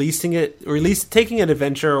somebody taking an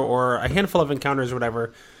adventure or a handful of encounters or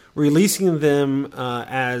whatever, releasing them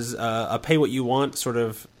as a pay what you want sort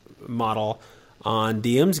of model on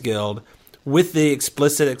DM's Guild, with the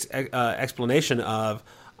explicit explanation of,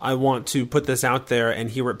 I want to put this out there and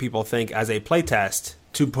hear what people think as a playtest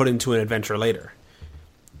to put into an adventure later?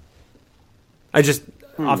 I just,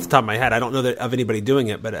 off the top of my head, I don't know of anybody doing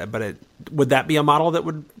it, but would that be a model that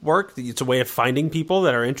would work? It's a way of finding people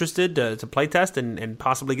that are interested to playtest and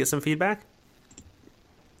possibly get some feedback?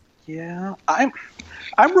 Yeah, I'm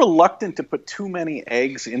reluctant to put too many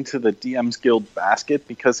eggs into the DM's Guild basket,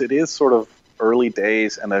 because it is sort of early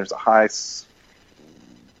days and there's a high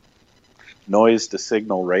noise to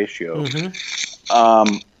signal ratio. I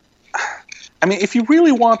mean, if you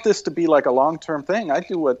really want this to be like a long-term thing, I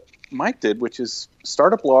do what Mike did, which is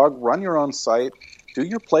start a blog, run your own site, do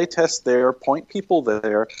your playtest there, point people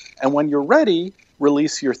there, and when you're ready,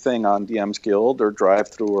 release your thing on DM's Guild or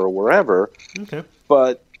Drive-Thru or wherever. Okay.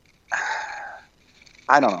 But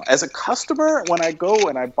I don't know. As a customer, when I go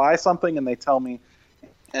and I buy something and they tell me,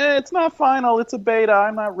 it's not final, it's a beta,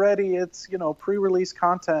 I'm not ready, it's, pre-release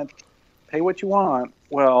content, pay what you want.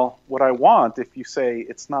 Well, what I want, if you say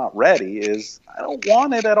it's not ready, is I don't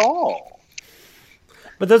want it at all.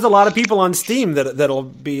 But there's a lot of people on Steam that'll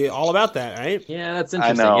be all about that, right? Yeah, that's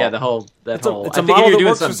interesting. I know. Yeah, it's a I model figure you're that doing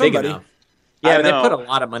works for something big somebody. enough. Yeah, they put a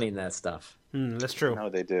lot of money in that stuff. That's true. No,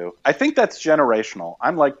 they do. I think that's generational.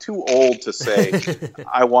 I'm like too old to say,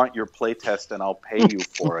 I want your playtest and I'll pay you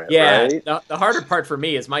for it. Yeah, right? the harder part for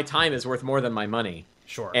me is my time is worth more than my money.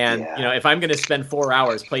 Sure. And, if I'm going to spend 4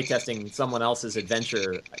 hours playtesting someone else's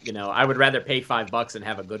adventure, I would rather pay $5 and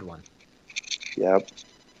have a good one. Yep.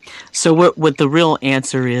 So what the real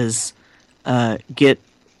answer is, get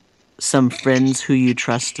some friends who you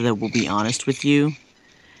trust that will be honest with you,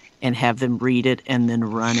 and have them read it and then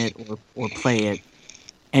run it or play it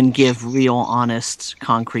and give real, honest,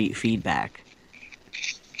 concrete feedback.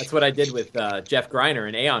 That's what I did with Jeff Greiner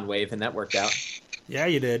and Aeon Wave, and that worked out. Yeah,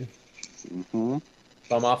 you did. Mm-hmm.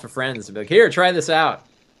 Bum off of friends and be like, here, try this out.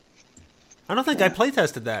 I don't think I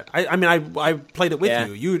playtested that. I played it with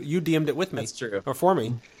you. You DM'd it with me. That's true. Or for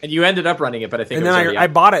me. And you ended up running it, but I think and it was then I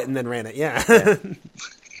bought it and then ran it, yeah.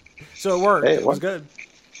 So it worked. Hey, it was good.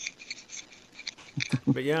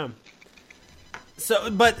 But yeah. So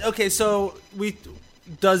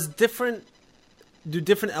do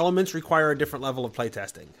different elements require a different level of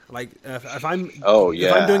playtesting? Like if I'm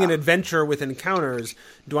doing an adventure with encounters,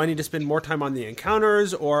 do I need to spend more time on the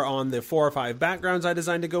encounters or on the 4 or 5 backgrounds I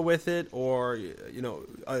designed to go with it, or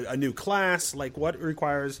a new class? Like what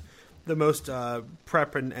requires the most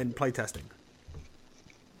prep and playtesting?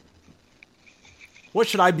 What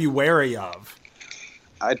should I be wary of?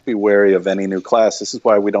 I'd be wary of any new class. This is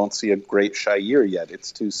why we don't see a great Shire yet.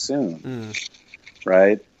 It's too soon,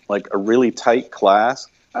 right? Like a really tight class.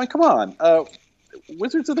 I mean, come on.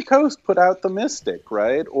 Wizards of the Coast put out the Mystic,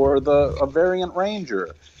 right? Or a Variant Ranger.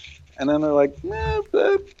 And then they're like,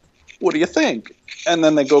 what do you think? and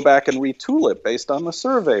then they go back and retool it based on the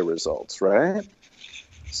survey results, right?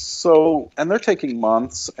 So, and they're taking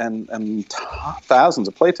months and thousands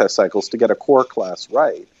of playtest cycles to get a core class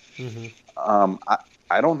right.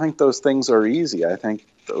 I don't think those things are easy. I think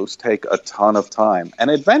those take a ton of time. And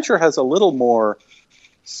Adventure has a little more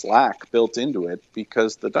slack built into it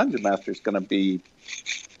because the Dungeon Master is going to be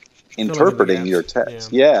interpreting your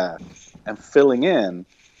text. Yeah. And filling in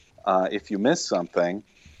if you miss something.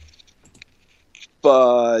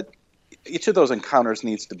 But each of those encounters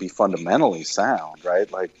needs to be fundamentally sound,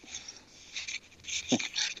 right? Like,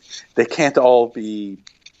 they can't all be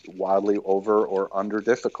wildly over or under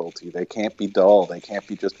difficulty. They can't be dull. They can't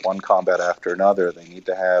be just one combat after another. They need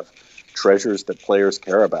to have treasures that players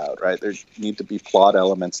care about, right? There need to be plot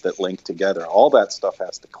elements that link together. All that stuff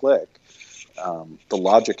has to click. The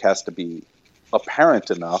logic has to be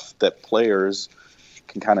apparent enough that players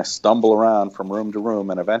can kind of stumble around from room to room,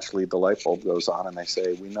 and eventually the light bulb goes on and they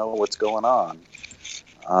say, we know what's going on.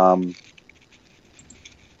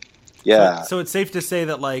 So it's safe to say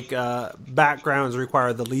that backgrounds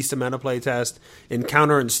require the least amount of playtest,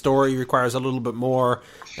 encounter and story requires a little bit more,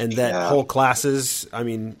 and that whole classes, I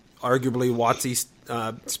mean, arguably WotC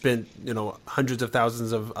spent hundreds of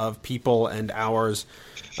thousands of people and hours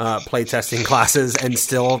playtesting classes and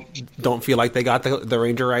still don't feel like they got the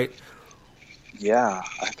Ranger right. Yeah,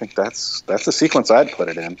 I think that's the sequence I'd put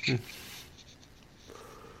it in.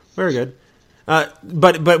 Very good.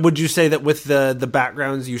 But would you say that with the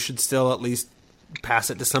backgrounds, you should still at least pass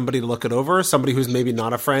it to somebody to look it over, somebody who's maybe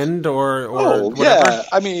not a friend or whatever? Yeah.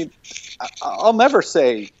 I mean, I'll never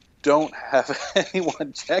say don't have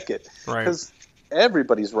anyone check it, right? Because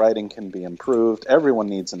everybody's writing can be improved. Everyone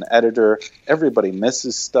needs an editor. Everybody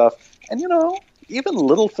misses stuff, and even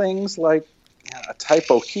little things like a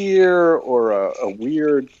typo here or a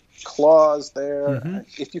weird clause there.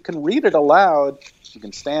 If you can read it aloud, you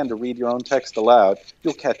can stand to read your own text aloud,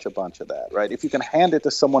 you'll catch a bunch of that, right? If you can hand it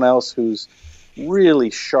to someone else who's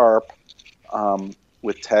really sharp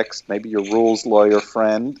with text, maybe your rules lawyer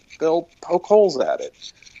friend, they'll poke holes at it.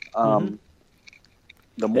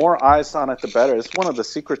 The more eyes on it, the better. It's one of the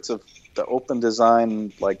secrets of the open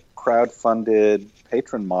design, crowd-funded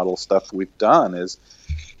patron model stuff we've done is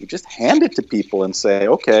you just hand it to people and say,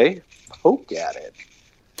 okay, poke at it.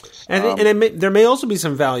 And there may also be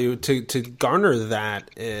some value to garner that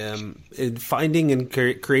in finding and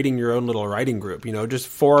creating your own little writing group. Just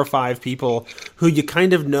 4 or 5 people who you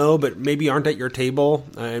kind of know, but maybe aren't at your table,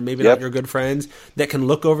 and maybe not your good friends, that can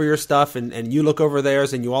look over your stuff and you look over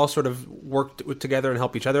theirs, and you all sort of work together and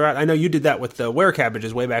help each other out. I know you did that with the Were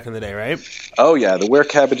Cabbages way back in the day, right? Oh yeah, the Were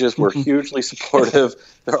Cabbages were hugely supportive.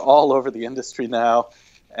 They're all over the industry now,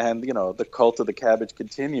 and the cult of the cabbage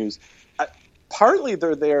continues. Partly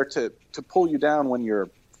they're there to pull you down when you're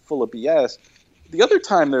full of BS. The other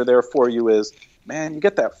time they're there for you is, man, you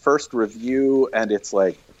get that first review and it's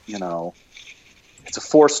like, it's a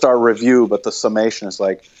 4-star review, but the summation is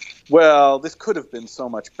like, well, this could have been so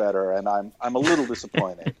much better, and I'm a little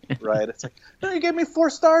disappointed, right? It's like, no, you gave me 4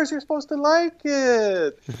 stars, you're supposed to like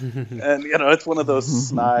it. And, it's one of those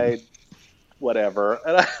snide whatever.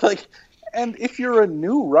 And And if you're a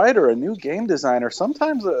new writer, a new game designer,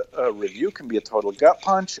 sometimes a review can be a total gut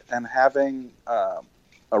punch, and having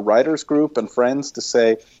a writer's group and friends to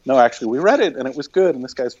say, no, actually, we read it, and it was good, and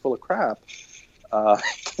this guy's full of crap,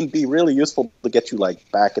 can be really useful to get you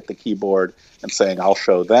back at the keyboard and saying, I'll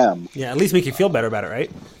show them. Yeah, at least make you feel better about it, right?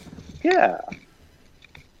 Yeah.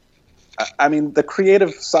 I mean, the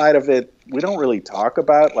creative side of it, we don't really talk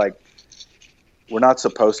about, we're not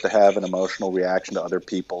supposed to have an emotional reaction to other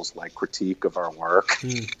people's critique of our work.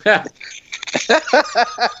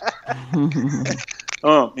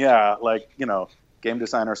 Oh yeah, game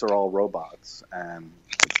designers are all robots, and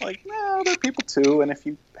it's no, they're people too. And if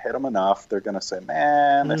you hit them enough, they're gonna say,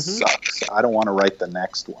 "Man, this sucks. I don't want to write the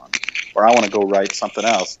next one, or I want to go write something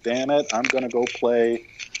else. Damn it, I'm gonna go play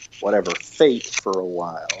whatever Fate for a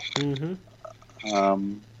while."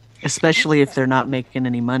 Especially if they're not making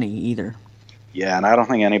any money either. Yeah, and I don't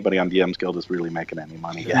think anybody on DM's Guild is really making any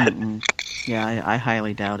money yet. Yeah, I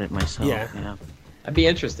highly doubt it myself. Yeah. That'd be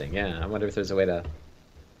interesting, yeah. I wonder if there's a way to...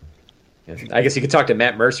 I guess you could talk to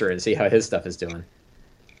Matt Mercer and see how his stuff is doing.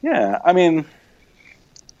 Yeah, I mean,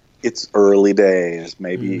 it's early days.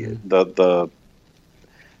 Maybe the...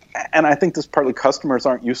 And I think this partly customers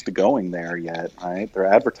aren't used to going there yet, right? They're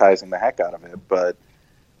advertising the heck out of it, but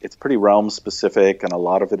it's pretty realm-specific, and a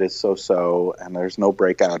lot of it is so-so, and there's no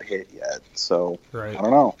breakout hit yet. So, right. I don't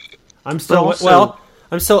know.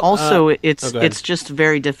 It's just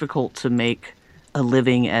very difficult to make a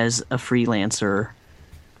living as a freelancer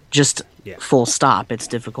Just full stop. It's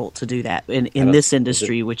difficult to do that. In this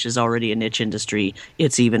industry, which is already a niche industry,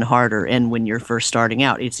 it's even harder. And when you're first starting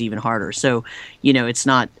out, it's even harder. So, it's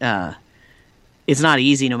not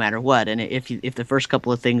easy no matter what. And if the first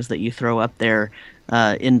couple of things that you throw up there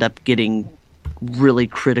end up getting really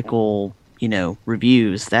critical,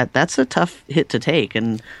 reviews, that's a tough hit to take.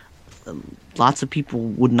 And lots of people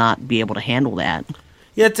would not be able to handle that.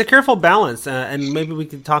 Yeah, it's a careful balance, and maybe we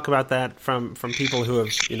could talk about that from people who have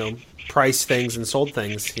priced things and sold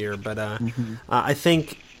things here. But I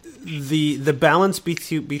think the balance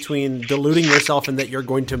between deluding yourself in that you're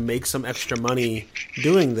going to make some extra money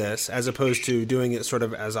doing this, as opposed to doing it sort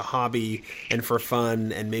of as a hobby and for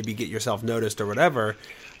fun and maybe get yourself noticed or whatever,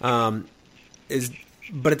 is.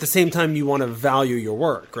 But at the same time, you want to value your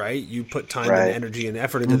work, right? You put time and energy and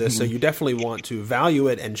effort into this, so you definitely want to value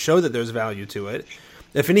it and show that there's value to it.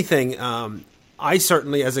 If anything, I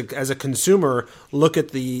certainly, as a consumer, look at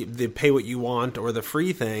the pay what you want or the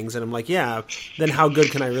free things, and I'm like, yeah, then how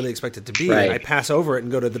good can I really expect it to be? Right. And I pass over it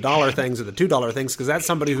and go to the $1 things or the $2 things, because that's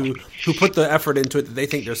somebody who put the effort into it that they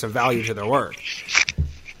think there's some value to their work.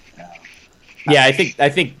 Yeah, I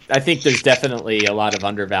think there's definitely a lot of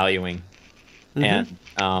undervaluing. And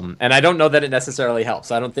I don't know that it necessarily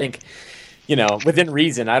helps. I don't think, within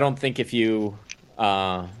reason, I don't think if you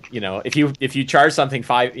if you charge something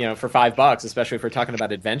for $5, especially if we're talking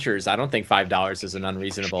about adventures, I don't think $5 is an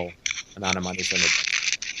unreasonable amount of money for an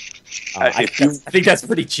I think that's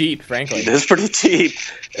pretty cheap, frankly. It is pretty cheap,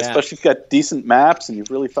 especially if you've got decent maps and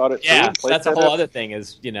you've really thought it through. Yeah, that's a whole other thing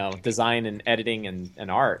is, design and editing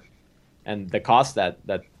and art and the cost that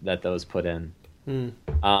those put in. And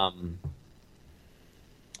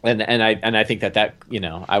I think that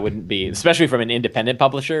I wouldn't be, especially from an independent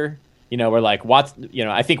publisher, where like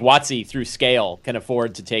I think WotC through scale can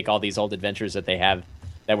afford to take all these old adventures that they have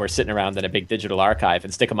that were sitting around in a big digital archive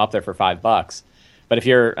and stick them up there for $5. But if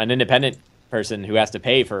you're an independent person who has to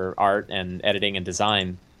pay for art and editing and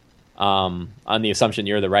design, on the assumption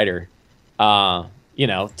you're the writer,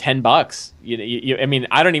 $10. I mean,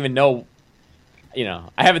 I don't even know. I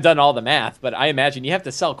haven't done all the math, but I imagine you have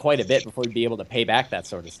to sell quite a bit before you'd be able to pay back that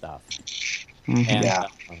sort of stuff. And,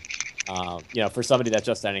 for somebody that's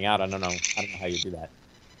just starting out, I don't know how you do that.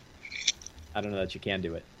 I don't know that you can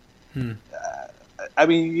do it. I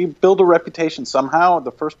mean, you build a reputation somehow.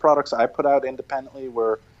 The first products I put out independently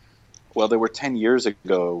were 10 years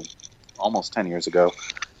ago, almost 10 years ago.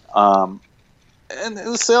 And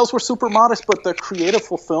the sales were super modest, but the creative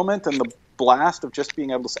fulfillment and the blast of just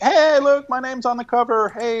being able to say, hey, look, my name's on the cover.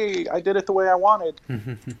 Hey, I did it the way I wanted,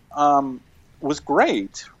 was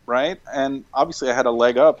great, right? And obviously I had a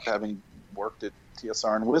leg up having worked at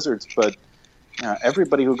TSR and Wizards, but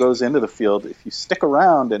everybody who goes into the field, if you stick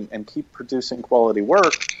around and keep producing quality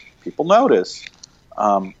work, people notice.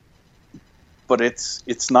 But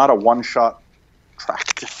it's not a one-shot track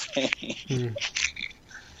to fame.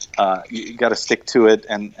 You got to stick to it.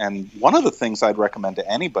 And one of the things I'd recommend to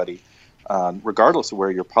anybody, regardless of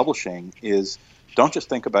where you're publishing, is don't just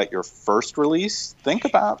think about your first release. Think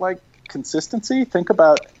about consistency. Think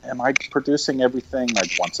about, am I producing everything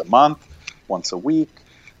once a month, once a week,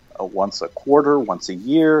 once a quarter, once a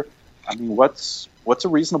year? I mean, what's a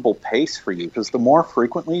reasonable pace for you? Because the more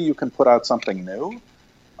frequently you can put out something new,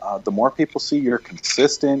 the more people see you're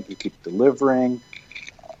consistent, you keep delivering.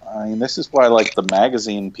 I mean, this is why, the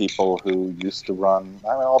magazine people who used to run,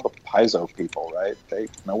 all the Paizo people, right? They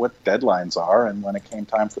know what deadlines are, and when it came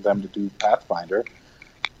time for them to do Pathfinder,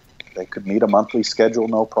 they could meet a monthly schedule,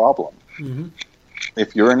 no problem. Mm-hmm.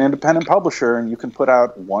 If you're an independent publisher and you can put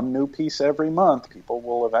out one new piece every month, people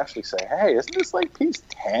will eventually say, hey, isn't this piece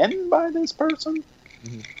 10 by this person?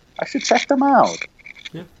 Mm-hmm. I should check them out.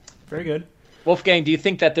 Yeah, very good. Wolfgang, do you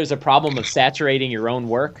think that there's a problem of saturating your own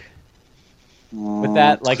work? With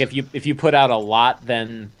that, if you put out a lot,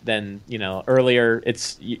 then earlier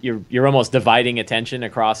you're almost dividing attention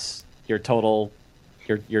across your total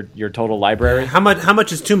library. How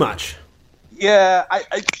much is too much? Yeah,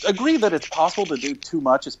 I agree that it's possible to do too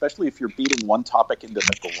much, especially if you're beating one topic into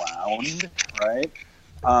the ground, right?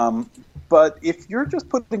 But if you're just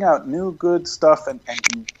putting out new good stuff and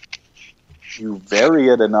you vary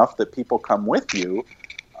it enough that people come with you.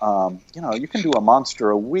 You can do a monster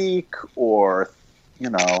a week, or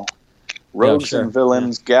rogues and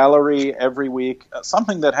villains gallery every week,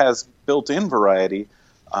 something that has built-in variety,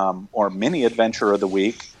 or mini adventure of the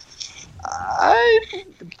week.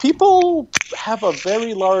 People have a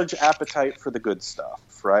very large appetite for the good stuff,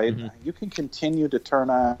 right? Mm-hmm. You can continue to turn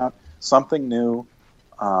out something new,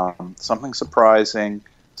 something surprising,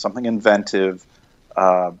 something inventive,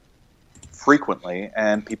 frequently,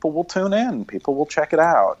 and people will tune in. People will check it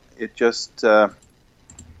out. It just, I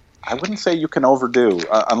wouldn't say you can overdo,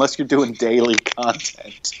 unless you're doing daily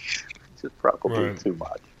content, which is probably too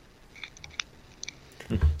much.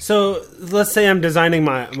 So let's say I'm designing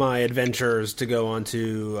my adventures to go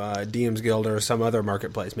onto DM's Guild or some other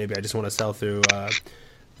marketplace. Maybe I just want to sell through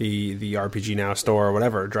the RPG Now store or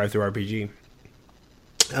whatever, Drive Through RPG.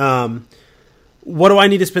 What do I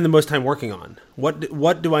need to spend the most time working on?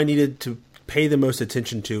 What do I need to pay the most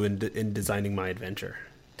attention to in designing my adventure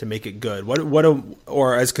to make it good?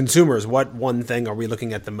 Or as consumers, what one thing are we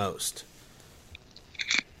looking at the most?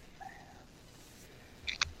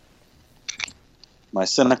 My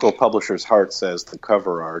cynical publisher's heart says the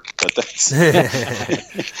cover art, but that's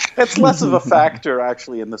it's less of a factor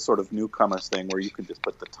actually in the sort of newcomers thing where you can just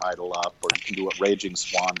put the title up, or you can do what Raging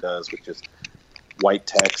Swan does, which is white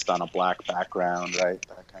text on a black background, right?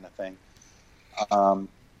 That kind of thing.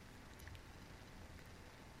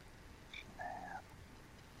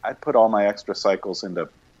 I'd put all my extra cycles into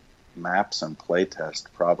maps and playtest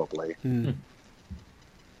probably.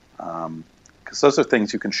 Because those are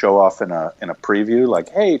things you can show off in a preview, like,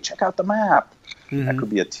 hey, check out the map. That could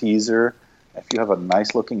be a teaser. If you have a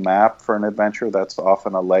nice looking map for an adventure, that's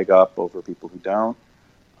often a leg up over people who don't.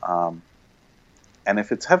 And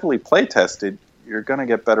if it's heavily play tested, you're going to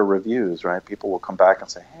get better reviews, right? People will come back and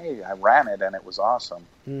say, hey, I ran it and it was awesome,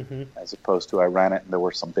 as opposed to I ran it and there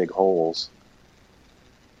were some big holes.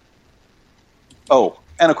 Oh,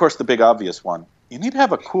 and of course the big obvious one, you need to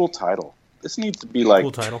have a cool title. This needs to be like...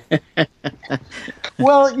 Cool title.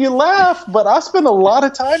 Well, you laugh, but I spend a lot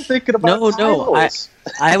of time thinking about titles.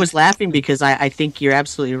 I was laughing because I think you're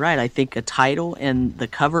absolutely right. I think a title and the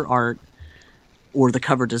cover art or the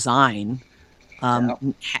cover design,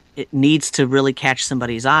 it needs to really catch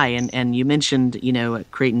somebody's eye. And you mentioned,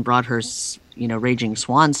 Creighton Broadhurst's, Raging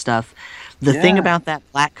Swan stuff. The thing about that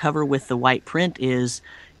black cover with the white print is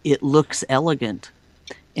it looks elegant.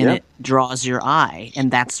 And it draws your eye, and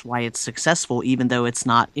that's why it's successful, even though it's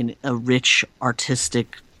not in a rich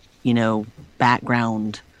artistic,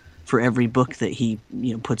 background for every book that he,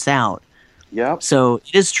 puts out. Yep. So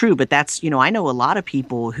it is true, but that's, I know a lot of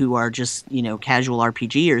people who are just, casual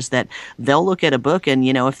RPGers that they'll look at a book and,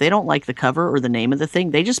 if they don't like the cover or the name of the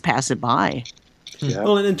thing, they just pass it by. Yeah.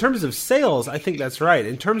 Well, in terms of sales, I think that's right.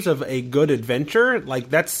 In terms of a good adventure,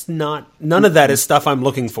 that's none of that is stuff I'm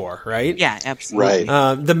looking for, right? Yeah, absolutely.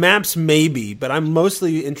 Right. The maps maybe, but I'm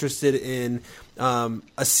mostly interested in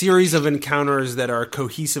a series of encounters that are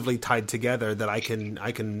cohesively tied together that I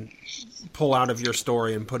can pull out of your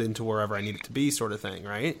story and put into wherever I need it to be, sort of thing,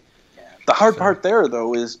 right? The hard part there,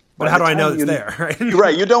 though, is... But how do I know it's there, right?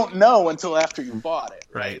 Right, you don't know until after you bought it.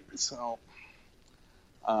 Right.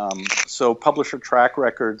 So publisher track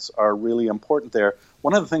records are really important there.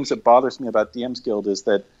 One of the things that bothers me about DM's Guild is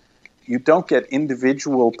that you don't get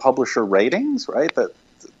individual publisher ratings, right? That,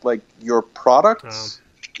 like, your products,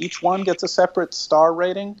 each one gets a separate star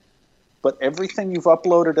rating, but everything you've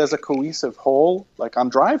uploaded as a cohesive whole, like on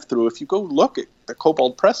Drive-Thru, if you go look at the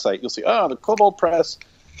Kobold Press site, you'll see, the Kobold Press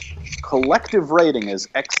collective rating is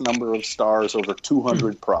X number of stars over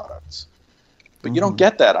 200 products. But you don't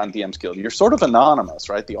get that on DM's Guild. You're sort of anonymous,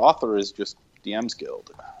 right? The author is just DM's Guild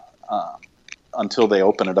until they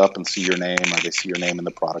open it up and see your name, or they see your name in the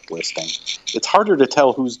product listing. It's harder to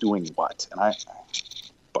tell who's doing what, and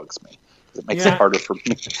bugs me. It makes it harder for me.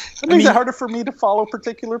 It makes it harder for me to follow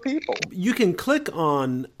particular people. You can click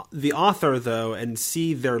on the author, though, and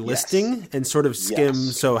see their listing and sort of skim,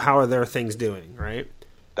 so how are their things doing, right?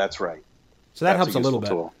 That's right. So that helps a little bit.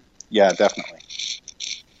 Tool. Yeah, definitely.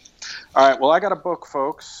 All right, well, I got a book,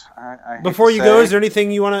 folks. Before you go, is there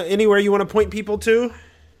anything anywhere you want to point people to?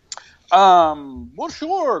 Well,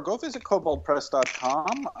 sure. Go visit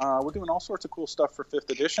koboldpress.com. We're doing all sorts of cool stuff for 5th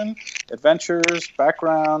edition. Adventures,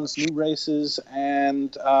 backgrounds, new races,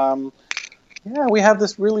 and we have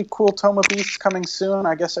this really cool Tome of Beasts coming soon.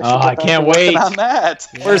 I guess I should I can't wait on that.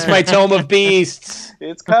 Where's my Tome of Beasts?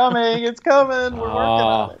 It's coming. It's coming. We're working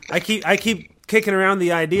on it. I keep kicking around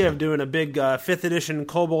the idea of doing a big 5th edition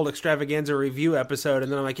Kobold Extravaganza review episode, and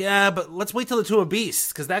then I'm like, but let's wait till the Tome of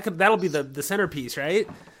Beasts, because that'll be the centerpiece, right?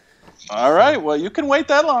 All right, well, you can wait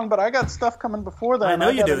that long, but I got stuff coming before that. I know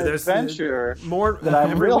you do. There's an adventure more that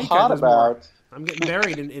I'm real hot about. I'm getting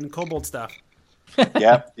buried in Kobold stuff.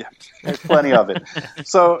 Yeah, there's plenty of it.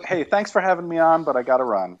 So, hey, thanks for having me on, but I got to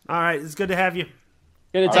run. All right, it's good to have you.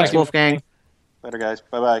 Good to talk to you, Wolfgang. Later, guys.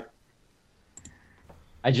 Bye-bye.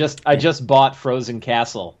 I just bought Frozen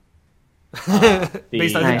Castle.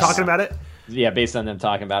 Based on them talking about it? Yeah, based on them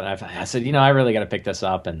talking about it. I said, I really got to pick this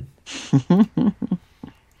up. And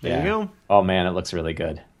there you go. Oh, man, it looks really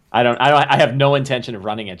good. I have no intention of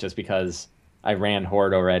running it just because I ran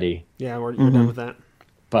Horde already. Yeah, you're done with that.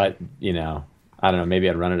 But I don't know. Maybe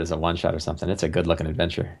I'd run it as a one shot or something. It's a good looking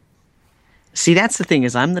adventure. See, that's the thing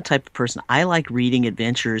is I'm the type of person, I like reading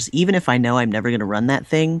adventures, even if I know I'm never going to run that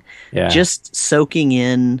thing. Yeah. Just soaking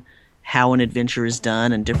in how an adventure is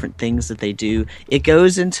done and different things that they do. It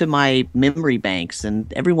goes into my memory banks,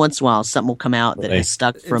 and every once in a while something will come out that is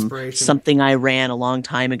stuck from something I ran a long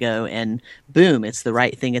time ago, and boom, it's the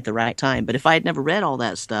right thing at the right time. But if I had never read all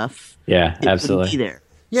that stuff, it absolutely wouldn't be there.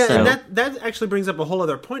 Yeah, So- and that actually brings up a whole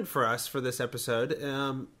other point for us for this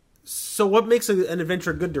episode. So what makes an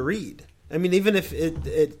adventure good to read? I mean, even if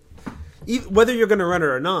whether you're going to run it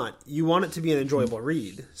or not, you want it to be an enjoyable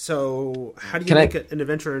read. So how do you make an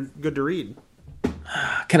adventure good to read?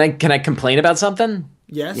 Can I complain about something?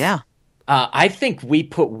 Yes. Yeah. I think we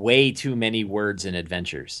put way too many words in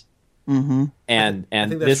adventures. Mm-hmm. And I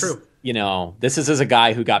think this, that's true. This is as a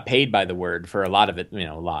guy who got paid by the word for a lot of it,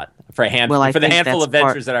 for a handful, Well, I for the think handful that's of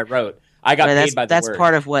adventures that I wrote. I got paid by the that's word.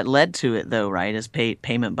 part of what led to it, though, right? Is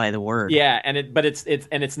payment by the word. Yeah,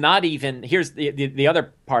 it's not even. Here's the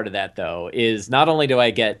other part of that though is not only do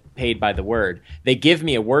I get paid by the word, they give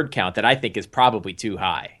me a word count that I think is probably too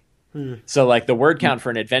high. So like the word count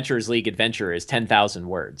for an Adventurers League adventure is 10,000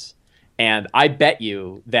 words, and I bet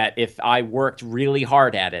you that if I worked really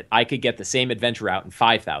hard at it, I could get the same adventure out in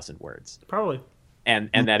 5,000 words. Probably.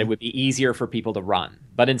 And that it would be easier for people to run.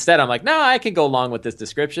 But instead, I'm like, no, I can go along with this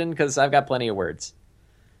description because I've got plenty of words.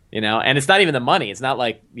 And it's not even the money. It's not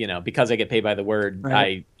like, because I get paid by the word,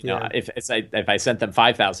 right. if I sent them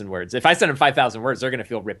 5,000 words, if I send them 5,000 words, they're going to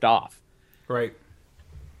feel ripped off. Right.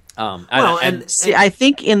 See, I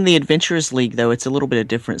think in the Adventurers League, though, it's a little bit of a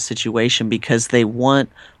different situation because they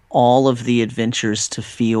want all of the adventures to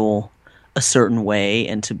feel a certain way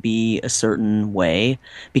and to be a certain way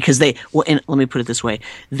because and let me put it this way,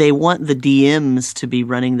 they want the DMs to be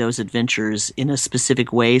running those adventures in a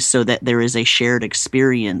specific way so that there is a shared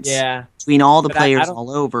experience between all the players all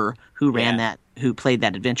over who who played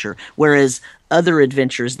that adventure, whereas other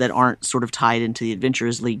adventures that aren't sort of tied into the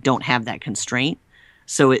Adventurers League don't have that constraint,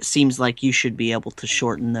 so it seems like you should be able to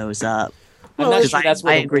shorten those up. Well,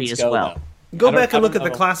 I agree as well. Though. Go back and look at the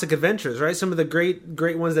classic adventures, right? Some of the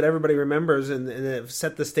great ones that everybody remembers and have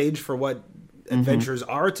set the stage for what adventures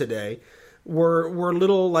are today were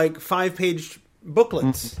little like 5-page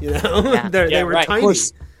booklets. They were tiny. Of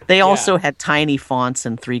course, they also had tiny fonts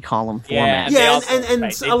and 3-column formats. And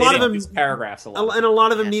a lot of them paragraphs and a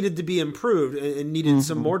lot of them needed to be improved and needed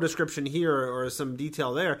some more description here or some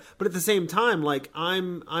detail there. But at the same time, like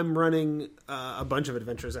I'm running a bunch of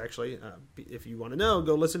adventures actually. If you want to know,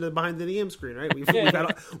 go listen to the Behind the DM screen. Right,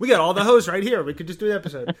 we got all the hosts right here. We could just do an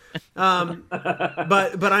episode.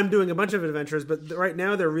 But I'm doing a bunch of adventures. But right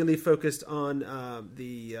now they're really focused on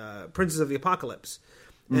the Princes of the Apocalypse.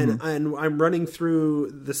 And I'm running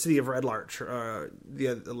through the city of Red Larch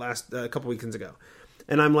the last couple weekends ago,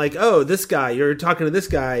 and I'm like, oh, this guy, you're talking to this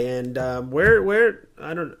guy, and where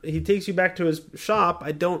I don't. He takes you back to his shop.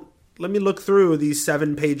 Let me look through these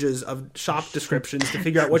 7 pages of shop descriptions to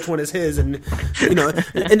figure out which one is his, and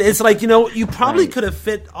and it's like you probably could have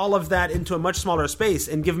fit all of that into a much smaller space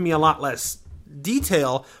and given me a lot less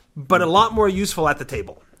detail, but a lot more useful at the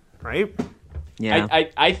table, right? Yeah,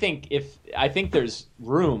 I think there's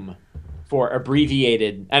room for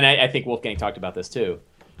abbreviated, and I think Wolfgang talked about this too,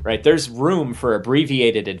 right? There's room for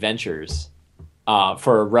abbreviated adventures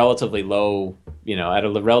for a relatively low, at a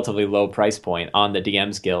relatively low price point on the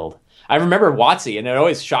DM's Guild. I remember WotC, and it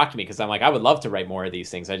always shocked me because I'm like, I would love to write more of these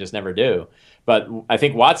things. I just never do. But I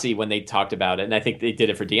think WotC, when they talked about it, and I think they did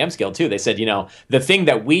it for DM's Guild too, they said, the thing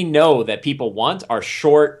that we know that people want are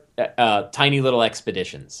short, tiny little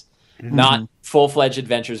expeditions. Not full-fledged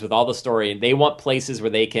adventures with all the story, and they want places where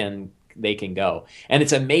they can go. And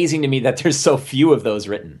it's amazing to me that there's so few of those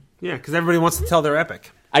written. Yeah, because everybody wants to tell their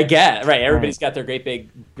epic. I get right. Everybody's got their great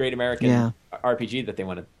American RPG that they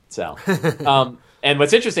want to sell. And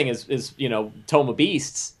what's interesting is Tome of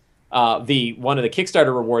Beasts. One of the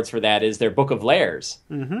Kickstarter rewards for that is their Book of Lairs,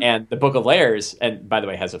 and the Book of Lairs, and by the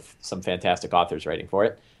way, has some fantastic authors writing for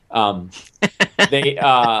it.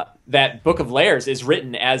 That Book of Lairs is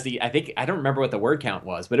written as I don't remember what the word count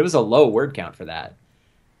was, but it was a low word count for that.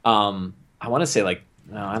 I want to say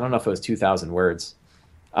I don't know if it was 2,000 words.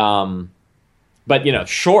 But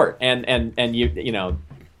short and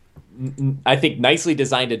I think nicely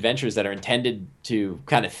designed adventures that are intended to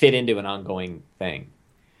kind of fit into an ongoing thing.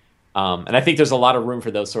 And I think there's a lot of room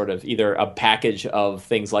for those sort of either a package of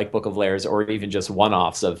things like Book of Lairs or even just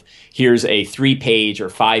one-offs of here's a 3-page or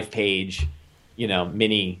 5-page,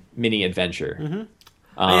 mini adventure.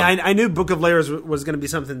 I knew Book of Layers was going to be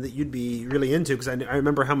something that you'd be really into, because I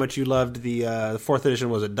remember how much you loved the 4th edition,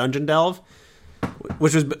 was it Dungeon Delve?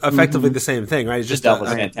 Which was effectively the same thing, right? It's just Delve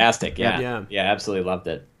was fantastic. Yeah, absolutely loved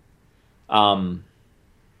it. So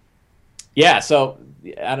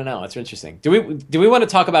I don't know. It's interesting. Do we want to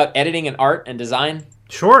talk about editing and art and design?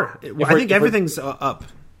 Sure. I think everything's up.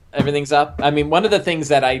 Everything's up. I mean, one of the things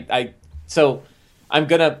that I'm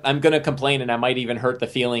gonna complain, and I might even hurt the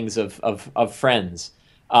feelings of friends.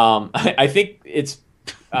 I think it's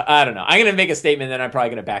I don't know. I'm gonna make a statement, then I'm probably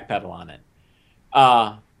gonna backpedal on it.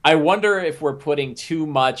 I wonder if we're putting too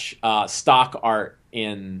much stock art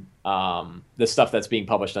in the stuff that's being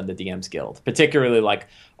published on the DMs Guild, particularly like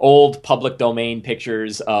old public domain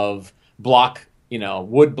pictures of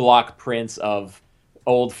wood block prints of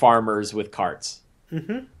old farmers with carts.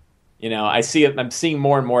 Mm-hmm. I see it. I'm seeing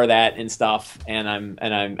more and more of that in stuff, and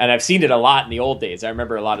I've seen it a lot in the old days. I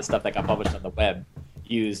remember a lot of stuff that got published on the web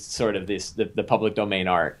used sort of the public domain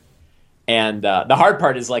art, and the hard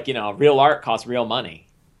part is real art costs real money.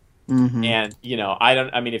 Mm-hmm. And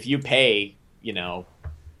if you pay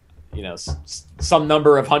some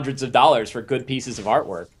number of hundreds of dollars for good pieces of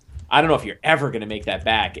artwork, I don't know if you're ever going to make that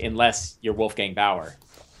back unless you're Wolfgang Bauer,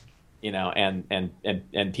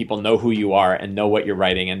 and people know who you are and know what you're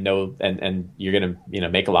writing and know and you're going to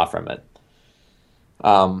make a lot from it.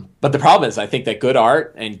 But the problem is, I think that good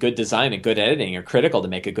art and good design and good editing are critical to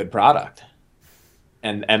make a good product,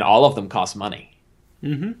 and all of them cost money.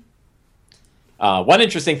 Mm-hmm. One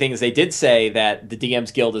interesting thing is they did say that the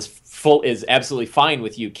DMs Guild is absolutely fine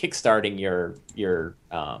with you kickstarting your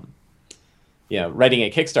writing a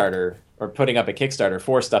Kickstarter or putting up a Kickstarter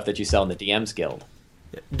for stuff that you sell in the DMs Guild.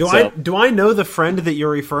 Do I know the friend that you're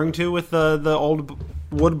referring to with the old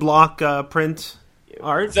woodblock print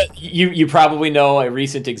art? So you probably know a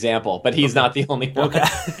recent example, but he's not the only one. Okay.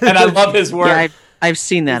 And I love his work. Yeah, I've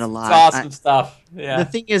seen that a lot. It's awesome stuff. Yeah. The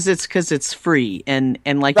thing is, it's because it's free, and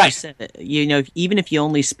like right. you said, even if you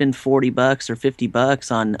only spend $40 or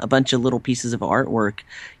 $50 on a bunch of little pieces of artwork,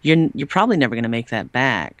 you're probably never going to make that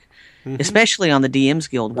back. Mm-hmm. Especially on the DMs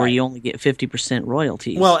Guild, where you only get 50%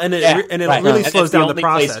 royalties. Well, and it really slows down the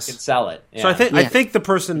process. Place you can sell it. Yeah. So I think the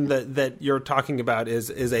person that you're talking about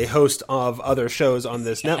is a host of other shows on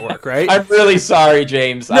this network, right? I'm really sorry,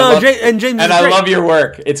 James. No, James, and I love your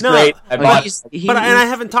work. It's great. And I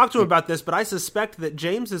haven't talked to him about this, but I suspect that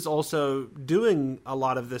James is also doing a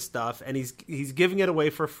lot of this stuff, and he's giving it away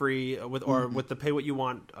for free with the pay what you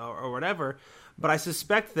want or whatever. But I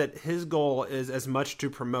suspect that his goal is as much to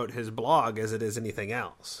promote his blog as it is anything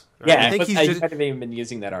else. Right? Yeah, I think he hasn't even been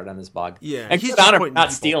using that art on his blog. Yeah, and he's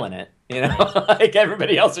not stealing it. Like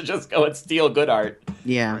everybody else would just go and steal good art.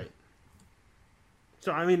 Yeah. Right.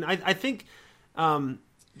 So I mean, I think there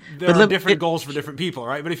are different goals for different people,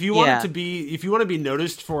 right? But if you want it to be, if you want to be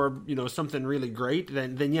noticed for something really great,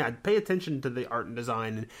 then yeah, pay attention to the art and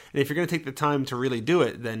design, and if you're going to take the time to really do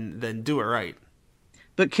it, then do it right.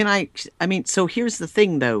 But so here's the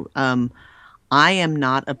thing, though. I am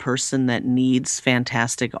not a person that needs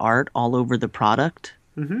fantastic art all over the product.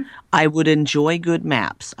 Mm-hmm. I would enjoy good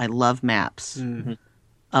maps. I love maps.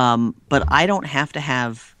 Mm-hmm. But I don't have to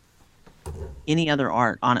have any other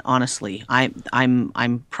art, honestly.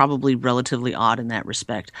 I'm probably relatively odd in that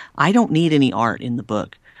respect. I don't need any art in the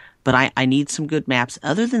book. But I need some good maps.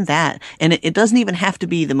 Other than that, and it doesn't even have to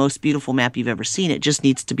be the most beautiful map you've ever seen. It just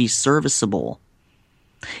needs to be serviceable.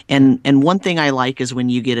 And one thing I like is when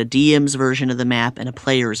you get a DM's version of the map and a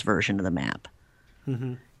player's version of the map.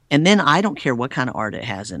 Mm-hmm. And then I don't care what kind of art it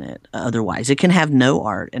has in it. Otherwise, it can have no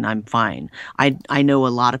art, and I'm fine. I know a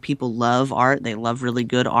lot of people love art. They love really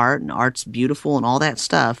good art, and art's beautiful and all that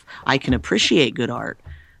stuff. I can appreciate good art,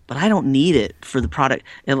 but I don't need it for the product.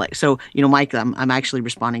 And Mike, I'm actually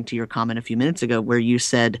responding to your comment a few minutes ago where you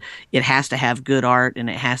said it has to have good art and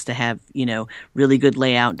it has to have, really good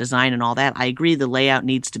layout, design, and all that. I agree the layout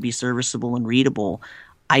needs to be serviceable and readable.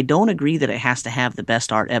 I don't agree that it has to have the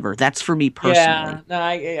best art ever. That's for me personally. Yeah, no,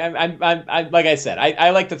 I like I said, I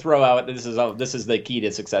like to throw out. This is the key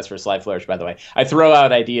to success for Sly Flourish, by the way. I throw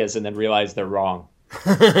out ideas and then realize they're wrong.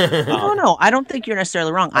 No, I don't think you're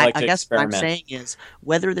necessarily wrong. I guess experiment. what I'm saying is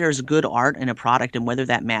whether there's good art in a product and whether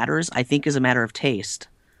that matters, I think is a matter of taste.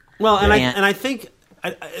 Well, I think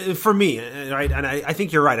for me, right, and I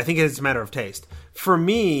think you're right. I think it's a matter of taste. For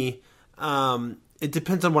me, it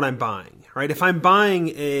depends on what I'm buying, right? If I'm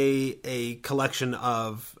buying a collection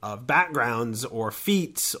of backgrounds or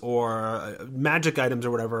feats or magic items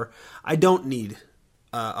or whatever, I don't need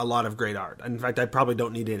a lot of great art. In fact, I probably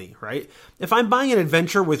don't need any, right? If I'm buying an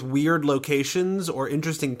adventure with weird locations or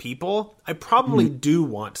interesting people, I probably do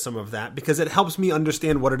want some of that because it helps me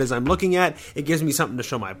understand what it is I'm looking at. It gives me something to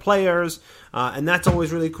show my players, and that's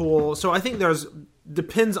always really cool. So I think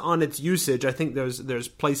depends on its usage. I think there's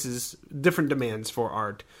places, different demands for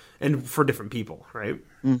art and for different people, right?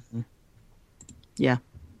 Mm-hmm. Yeah.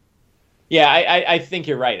 Yeah, I think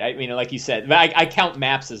you're right. I mean, like you said, I count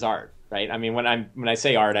maps as art, right? I mean, when I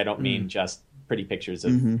say art, I don't mean just pretty pictures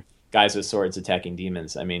of guys with swords attacking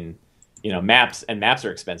demons. I mean, maps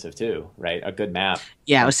are expensive too, right? A good map.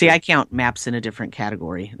 Yeah, well, see, I count maps in a different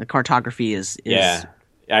category. The cartography is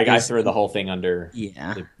I throw the whole thing under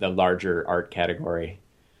the larger art category.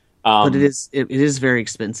 But it is very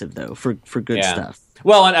expensive though for good stuff.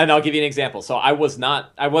 Well, and I'll give you an example. So I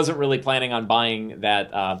wasn't really planning on buying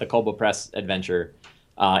that the Kobold Press adventure,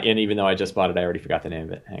 and even though I just bought it, I already forgot the name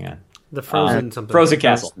of it. Hang on, the Frozen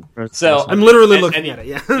Castle. So I'm literally looking at it.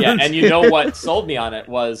 Yeah, yeah. And you know what sold me on it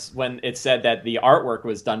was when it said that the artwork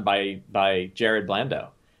was done by Jared Blando.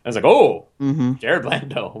 I was like, oh, Jared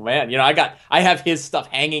Blando, man. I have his stuff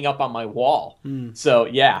hanging up on my wall. So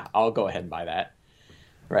yeah, I'll go ahead and buy that.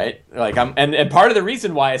 Right, like and part of the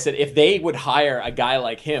reason why I said if they would hire a guy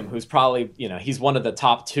like him, who's probably he's one of the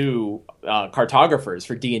top 2 cartographers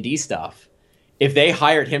for D&D stuff. If they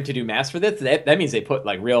hired him to do maps for this, that means they put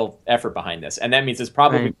like real effort behind this, and that means it's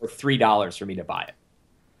probably worth $3 for me to buy it.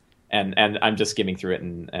 And I'm just skimming through it,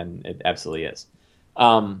 and it absolutely is.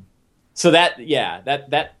 So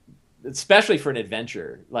that especially for an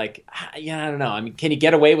adventure, like I don't know. I mean, can you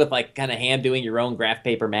get away with like kind of hand doing your own graph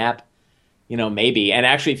paper map? Maybe. And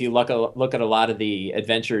actually, if you look at a lot of the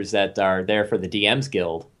adventures that are there for the DM's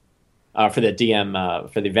Guild, for the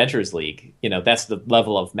Adventurers League, that's the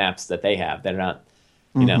level of maps that they have. They're not,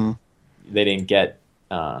 they didn't get,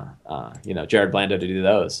 Jared Blando to do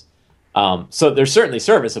those. So they're certainly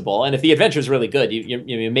serviceable. And if the adventure is really good,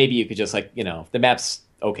 you maybe you could just if the map's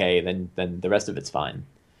okay, then the rest of it's fine.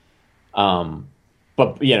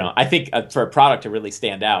 But I think for a product to really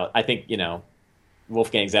stand out, I think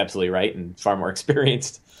Wolfgang's absolutely right and far more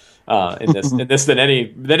experienced in this than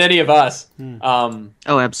any of us. Oh,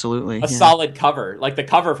 absolutely. A solid cover, like the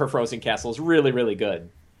cover for Frozen Castle, is really, really good.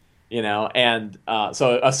 And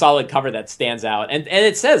so a solid cover that stands out, and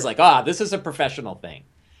it says this is a professional thing.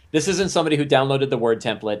 This isn't somebody who downloaded the Word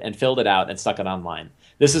template and filled it out and stuck it online.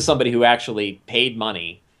 This is somebody who actually paid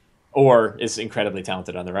money, or is incredibly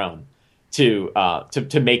talented on their own, to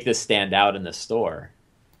make this stand out in the store.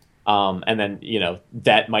 And then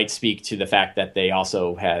that might speak to the fact that they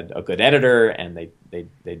also had a good editor, and they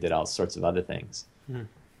did all sorts of other things.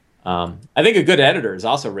 I think a good editor is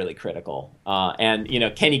also really critical. And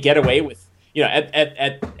can you get away with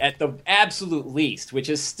at the absolute least, which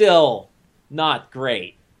is still not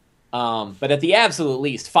great, but at the absolute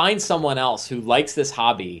least, find someone else who likes this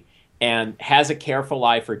hobby and has a careful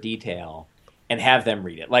eye for detail, and have them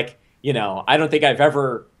read it. I don't think I've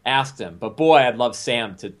ever asked him, but boy, I'd love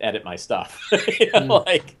Sam to edit my stuff.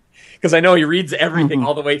 Because I know he reads everything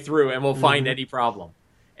all the way through and will find any problem.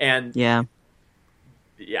 And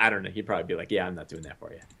I don't know, he'd probably be like, yeah, I'm not doing that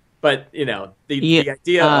for you. But the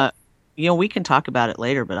idea we can talk about it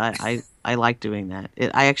later, but I like doing that.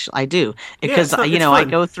 I do, because I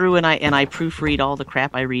go through and I proofread all the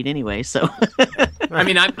crap I read anyway. So I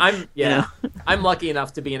mean, I'm lucky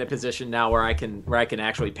enough to be in a position now where I can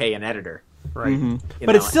actually pay an editor. Right,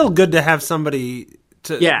 but it's still good to have somebody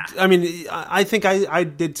to. Yeah, I mean, I think I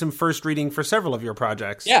did some first reading for several of your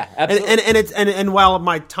projects. Yeah, absolutely. And while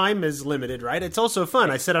my time is limited, right, it's also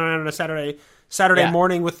fun. I sit around on a Saturday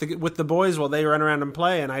morning with the boys while they run around and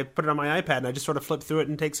play, and I put it on my iPad and I just sort of flip through it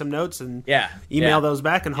and take some notes and email those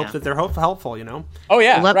back and hope that they're helpful. Oh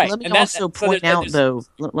yeah, let, right. Let me also point out though.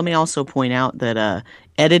 Let me also point out that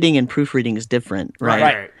editing and proofreading is different,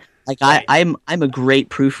 right? Like I'm a great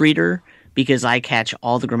proofreader, because I catch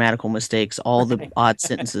all the grammatical mistakes, all the odd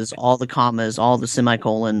sentences, all the commas, all the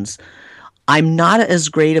semicolons. I'm not as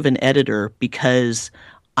great of an editor because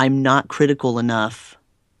I'm not critical enough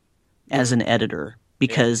as an editor,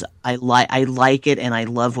 because I like it and I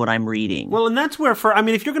love what I'm reading. Well, and that's where if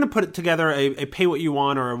you're going to put together a pay what you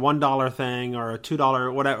want or a $1 thing or a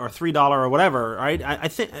 $2 whatever or $3 or whatever, right? I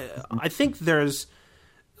think there's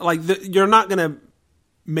you're not going to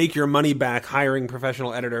make your money back hiring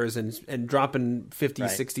professional editors and dropping 50,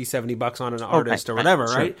 60, $70 on an artist or whatever,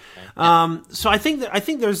 right? So I think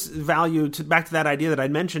there's value back to that idea that I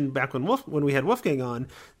mentioned back when we had Wolfgang on,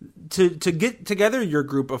 to get together your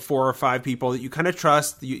group of 4 or 5 people that you kind of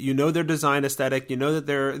trust, you know their design aesthetic, you know that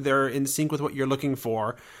they're in sync with what you're looking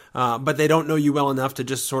for, but they don't know you well enough to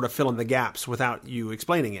just sort of fill in the gaps without you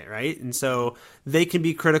explaining it, right? And so they can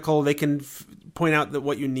be critical. They can point out that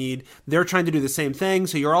what you need. They're trying to do the same thing,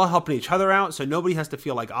 so you're all helping each other out, so nobody has to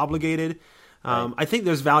feel like obligated. I think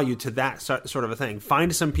there's value to that sort of a thing.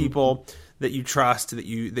 Find some people that you trust, that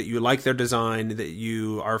you like their design, that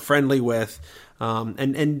you are friendly with,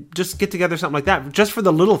 and just get together something like that, just for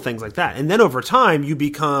the little things like that. And then over time, you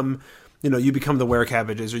become the Were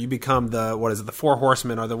Cabbages, or you become the Four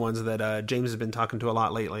Horsemen are the ones that James has been talking to a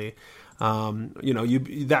lot lately.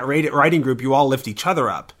 That writing group, you all lift each other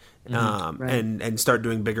up, and start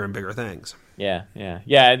doing bigger and bigger things. Yeah.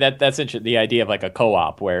 That's interesting. The idea of like a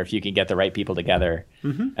co-op, where if you can get the right people together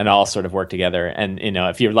and all sort of work together, and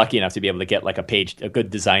if you're lucky enough to be able to get like a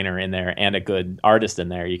good designer in there and a good artist in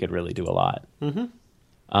there, you could really do a lot. I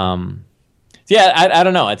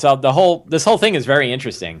don't know. It's all this whole thing is very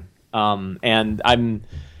interesting, and I'm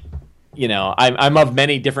of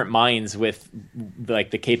many different minds with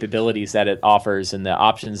like the capabilities that it offers and the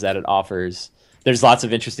options that it offers. There's lots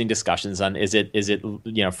of interesting discussions on is it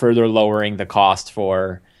further lowering the cost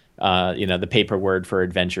for the paper word for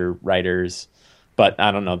adventure writers, but I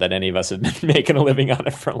don't know that any of us have been making a living on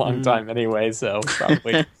it for a long time anyway, so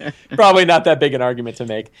probably not that big an argument to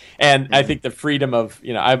make. And I think the freedom of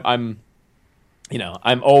I'm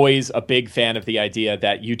always a big fan of the idea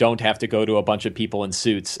that you don't have to go to a bunch of people in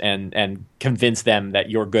suits and convince them that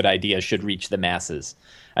your good idea should reach the masses.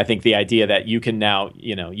 I think the idea that you can now,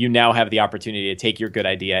 you now have the opportunity to take your good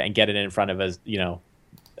idea and get it in front of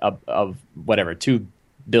 2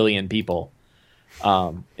 billion people,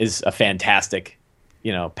 is a fantastic,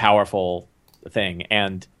 powerful thing.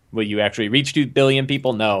 And will you actually reach 2 billion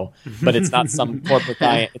people? No, but it's not some corporate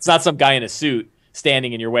guy. It's not some guy in a suit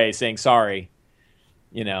standing in your way saying, sorry,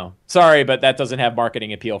 but that doesn't have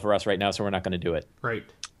marketing appeal for us right now, so we're not going to do it. Right.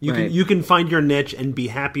 You can find your niche and be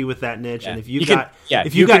happy with that niche, and if you got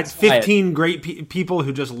 15 great people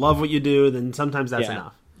who just love what you do, then sometimes that's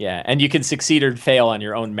enough. Yeah, and you can succeed or fail on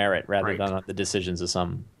your own merit rather than on the decisions of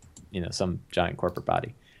some giant corporate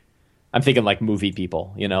body. I'm thinking like movie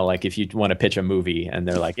people, like if you want to pitch a movie and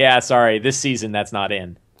they're like, yeah, sorry, this season that's not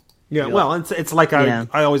in. Yeah, well, it's like I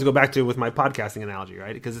always go back to with my podcasting analogy,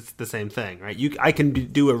 right? Because it's the same thing, right? I can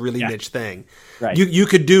do a really niche thing. Right. You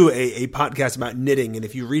could do a podcast about knitting, and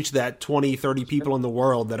if you reach that 20, 30 people in the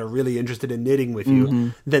world that are really interested in knitting with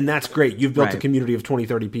you, then that's great. You've built a community of 20,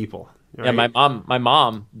 30 people. Right? Yeah, my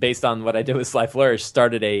mom, based on what I did with Sly Flourish,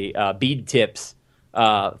 started a bead tips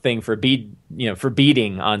thing for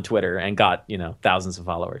beading on Twitter and got thousands of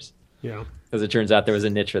followers. Yeah, because it turns out there was a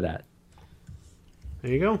niche for that.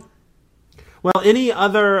 There you go. Well, any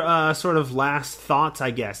other sort of last thoughts,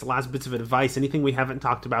 I guess, last bits of advice, anything we haven't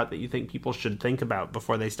talked about that you think people should think about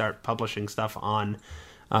before they start publishing stuff on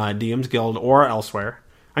DM's Guild or elsewhere?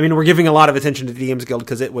 I mean, we're giving a lot of attention to DM's Guild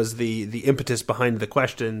because it was the impetus behind the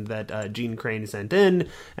question that Gene Crane sent in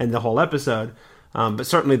and the whole episode. But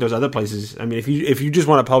certainly there's other places. I mean, if you just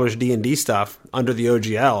want to publish D&D stuff under the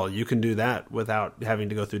OGL, you can do that without having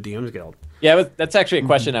to go through DM's Guild. Yeah, that's actually a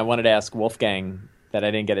question I wanted to ask Wolfgang that I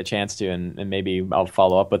didn't get a chance to, and maybe I'll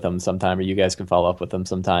follow up with them sometime, or you guys can follow up with them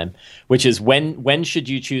sometime, which is when should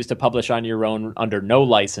you choose to publish on your own under no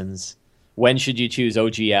license? When should you choose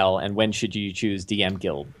OGL, and when should you choose DM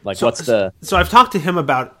Guild? So I've talked to him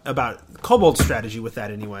about Kobold's strategy with that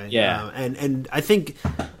anyway. Yeah. And I think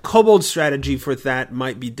Kobold's strategy for that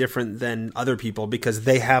might be different than other people because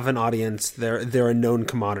they have an audience. They're a known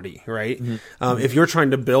commodity, right? If you're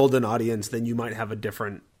trying to build an audience, then you might have a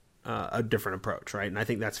different approach, right? And I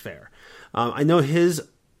think that's fair. I know his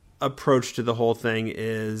approach to the whole thing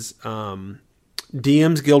is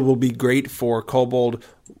DM's Guild will be great for Kobold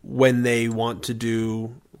when they want to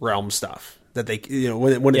do realm stuff. That they,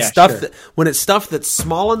 when it's stuff that's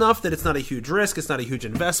small enough that it's not a huge risk, it's not a huge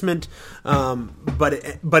investment, but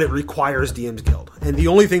it requires DM's Guild. And the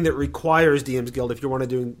only thing that requires DM's Guild, if you're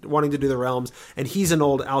wanting to do the realms, and he's an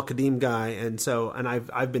old Al-Qadim guy, and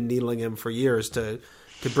I've been needling him for years to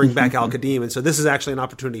bring back Al-Qadim, and so this is actually an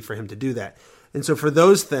opportunity for him to do that. And so for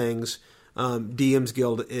those things, DM's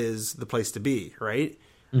Guild is the place to be, right?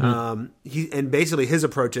 And basically his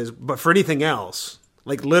approach is, but for anything else,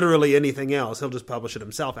 like literally anything else, he'll just publish it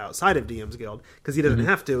himself outside of DM's Guild because he doesn't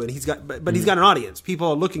have to, and he's got he's got an audience. People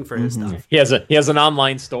are looking for his stuff. He has an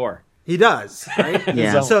online store. He does, right?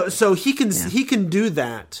 Yeah. So he can do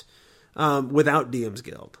that without DM's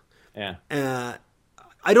Guild. Yeah.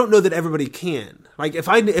 I don't know that everybody can. Like if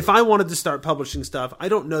I wanted to start publishing stuff, I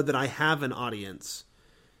don't know that I have an audience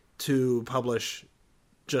to publish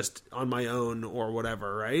just on my own or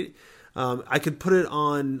whatever, right? I could put it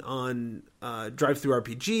on Drive-Thru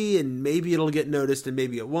RPG, and maybe it'll get noticed, and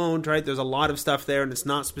maybe it won't. Right? There's a lot of stuff there, and it's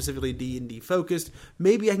not specifically D&D focused.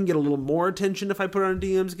 Maybe I can get a little more attention if I put it on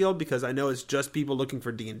DM's Guild, because I know it's just people looking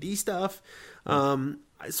for D&D stuff.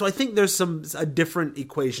 So I think there's a different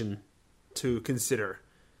equation to consider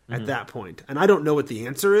at that point, and I don't know what the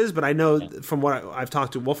answer is, but I know from what I've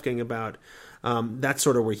talked to Wolfgang about, that's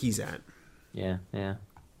sort of where he's at. Yeah.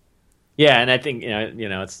 Yeah, and I think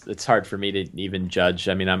it's hard for me to even judge.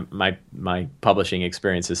 I mean, my publishing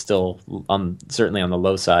experience is still certainly on the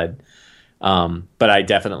low side, but I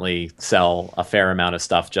definitely sell a fair amount of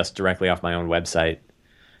stuff just directly off my own website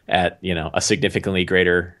at a significantly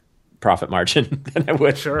greater profit margin than I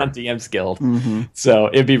would on DM's Guild. Mm-hmm. So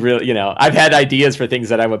it'd be really, I've had ideas for things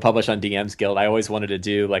that I would publish on DM's Guild. I always wanted to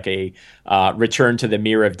do like a Return to the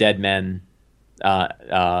Mirror of Dead Men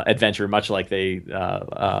adventure, much like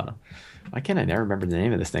why can't I never remember the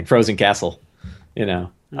name of this thing? Frozen Castle. I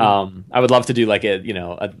would love to do like a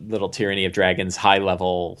little Tyranny of Dragons high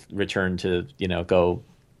level return to go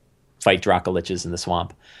fight Dracoliches in the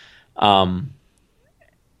swamp.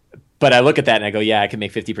 But I look at that and I go, yeah, I can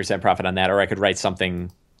make 50% profit on that, or I could write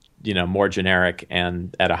something more generic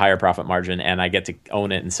and at a higher profit margin, and I get to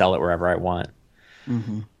own it and sell it wherever I want.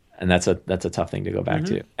 Mm-hmm. And that's a tough thing to go back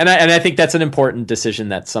to. And I think that's an important decision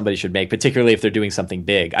that somebody should make, particularly if they're doing something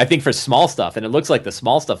big. I think for small stuff, and it looks like the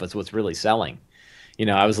small stuff is what's really selling.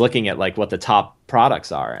 I was looking at like what the top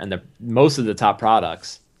products are, and most of the top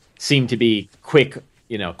products seem to be quick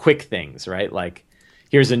things, right? Like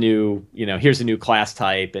here's a new class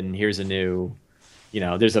type, and here's a new,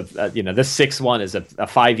 there's the 6th one is a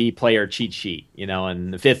 5e player cheat sheet,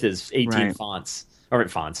 and the 5th is 18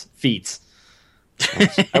 feats.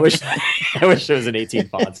 I wish there was an 18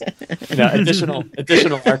 fonts. Additional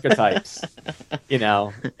archetypes.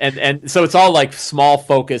 And so it's all like small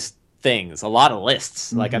focused things. A lot of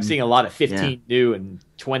lists. Like I'm seeing a lot of 15 new and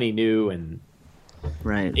 20 new and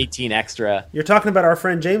 18 extra. You're talking about our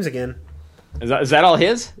friend James again. Is that all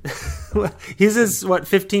his? His is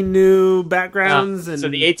 15 new backgrounds and so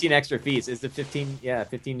the 18 extra feats is the 15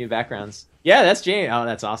 new backgrounds. Yeah, that's James. Oh,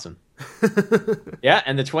 that's awesome. Yeah,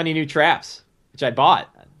 and the 20 new traps, which I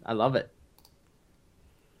bought. I love it.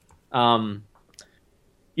 But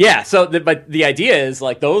the idea is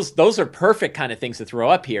like those are perfect kind of things to throw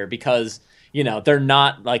up here because they're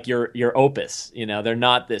not like your opus. They're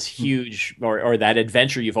not this huge or that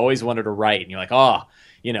adventure you've always wanted to write, and you're like, oh,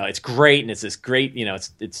 it's great and it's this great,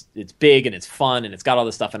 it's big and it's fun and it's got all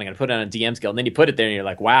this stuff and I'm gonna put it on a DM's Guild. And then you put it there and you're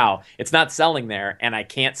like, wow, it's not selling there and I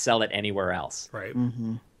can't sell it anywhere else. Right.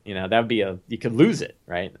 Mm-hmm. That would be you could lose it,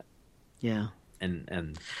 right? Yeah.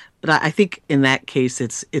 But I think in that case,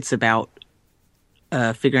 it's about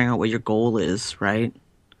figuring out what your goal is, right?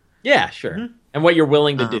 Yeah, sure. Mm-hmm. And what you're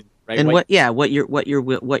willing to do, right? And where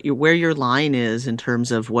your line is in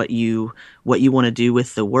terms of what you want to do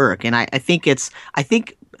with the work. And I think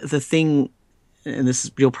the thing,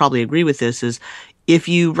 and you'll probably agree with this, is if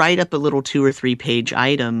you write up a little 2 or 3 page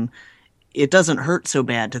item, it doesn't hurt so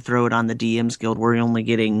bad to throw it on the DM's Guild where you're only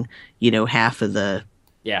getting half of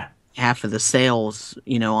the sales,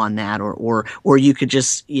 on that, or you could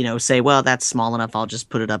just, say, well, that's small enough. I'll just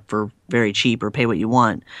put it up for very cheap or pay what you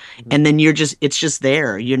want. Mm-hmm. And then it's just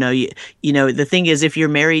there, the thing is, if you're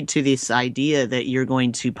married to this idea that you're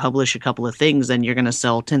going to publish a couple of things and you're going to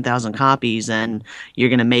sell 10,000 copies and you're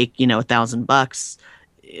going to make, $1,000,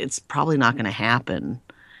 it's probably not going to happen.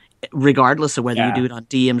 Regardless of whether you do it on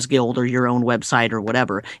DM's Guild or your own website or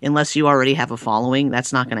whatever, unless you already have a following,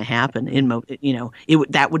 that's not going to happen.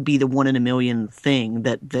 That would be the 1 in a million thing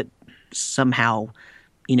that somehow,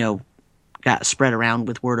 got spread around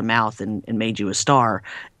with word of mouth and made you a star,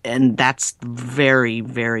 and that's very,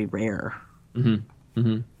 very rare. Mm-hmm.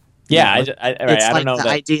 Mm-hmm. Yeah, it's I don't know the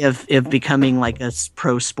idea of becoming like a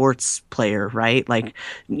pro sports player, right? Like,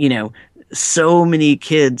 so many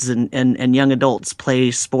kids and young adults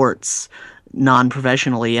play sports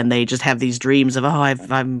non-professionally, and they just have these dreams of, if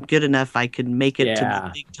I'm good enough, I could make it to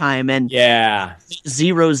the big time. And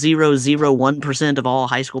 0.0001% of all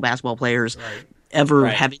high school basketball players ever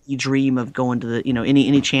have any dream of going to the,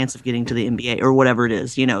 any chance of getting to the NBA or whatever it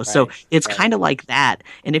is, So it's kind of like that.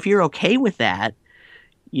 And if you're okay with that,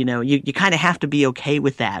 you kind of have to be okay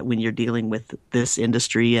with that when you're dealing with this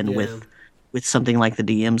industry and with something like the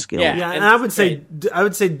DM's Guild. Yeah, and I would say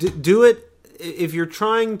do it if you're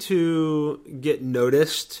trying to get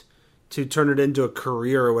noticed to turn it into a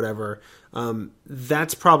career or whatever.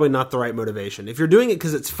 That's probably not the right motivation. If you're doing it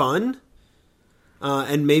because it's fun,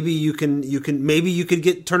 and maybe you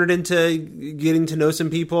could turn it into getting to know some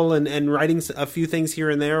people and writing a few things here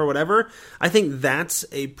and there or whatever. I think that's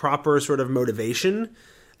a proper sort of motivation.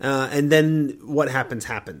 And then what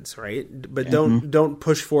happens, right? But don't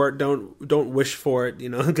push for it. Don't wish for it,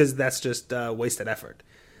 because that's just wasted effort.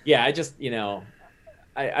 Yeah, I just,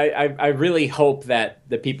 I really hope that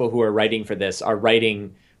the people who are writing for this are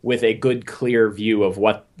writing with a good, clear view of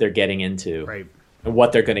what they're getting into. Right. And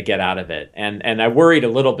what they're going to get out of it. And I worried a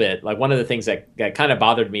little bit, like one of the things that kind of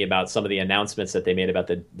bothered me about some of the announcements that they made about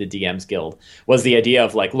the DMs Guild was the idea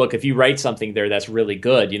of like, look, if you write something there that's really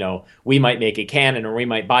good, we might make it canon, or we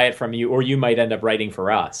might buy it from you, or you might end up writing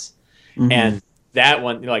for us. Mm-hmm. And that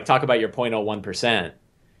one, like, talk about your 0.01%,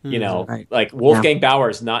 right. like Wolfgang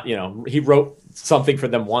Bauer's not, he wrote something for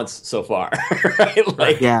them once so far, right?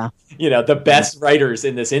 Like, the best writers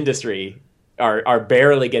in this industry are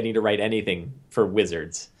barely getting to write anything for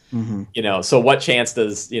Wizards. Mm-hmm. So what chance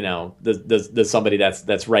does does somebody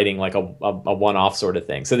that's writing like a one-off sort of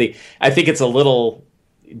thing? So I think it's a little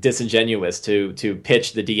disingenuous to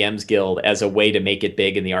pitch the DMs Guild as a way to make it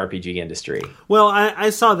big in the RPG industry. Well,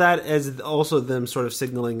 I saw that as also them sort of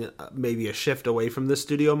signaling maybe a shift away from the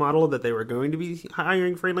studio model, that they were going to be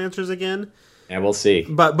hiring freelancers again. And we'll see.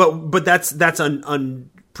 But that's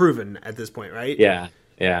unproven at this point, right? Yeah.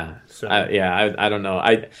 Yeah, so. I don't know.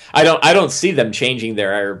 I don't see them changing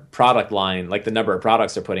their product line, like the number of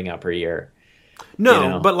products they're putting out per year.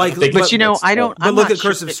 No, but like, I don't. But look at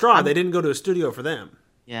Curse of Strahd. They didn't go to a studio for them.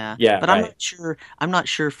 Yeah, but right. I'm not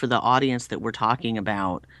sure for the audience that we're talking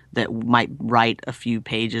about that might write a few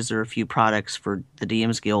pages or a few products for the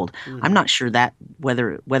DMs Guild. Mm-hmm. I'm not sure that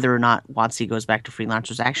whether or not WotC goes back to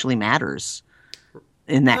freelancers actually matters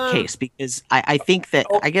in that case, because I think that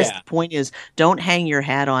the point is, don't hang your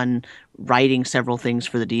hat on writing several things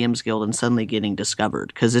for the DMs Guild and suddenly getting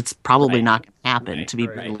discovered, because it's probably not going to happen. To be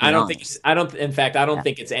brutally honest. I don't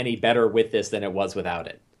think it's any better with this than it was without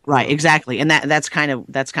it. Right, exactly, and that's kind of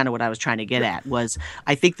what I was trying to get at. Was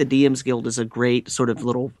I think the DMs Guild is a great sort of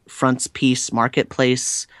little frontispiece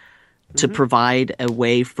marketplace to provide a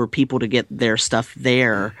way for people to get their stuff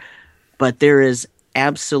there, but there is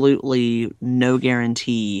absolutely no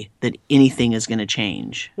guarantee that anything is going to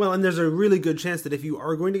change. Well, and there's a really good chance that if you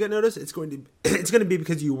are going to get noticed, it's going to be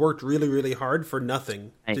because you worked really, really hard for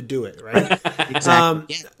nothing to do it, right?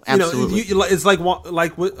 Exactly. Absolutely. It's like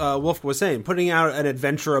Wolf was saying, putting out an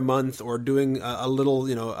adventure a month or doing a little,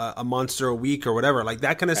 a monster a week or whatever, like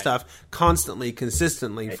that kind of stuff, constantly,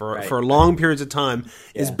 consistently for long periods of time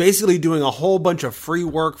is basically doing a whole bunch of free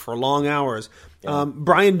work for long hours. Yeah.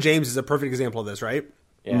 Brian James is a perfect example of this, right?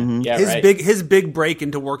 Yeah, yeah. His big break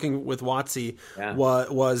into working with WotC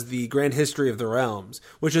was the Grand History of the Realms,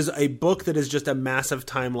 which is a book that is just a massive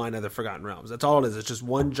timeline of the Forgotten Realms. That's all it is. It's just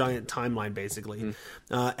one giant timeline, basically.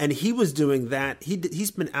 And he was doing that. He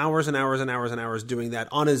spent hours and hours and hours and hours doing that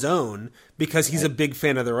on his own because he's a big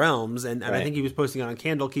fan of the Realms, and I think he was posting it on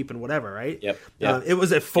Candlekeep and whatever, right? Yep. It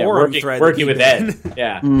was a forum thread. Working with Ed.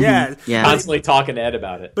 Yeah. Constantly talking to Ed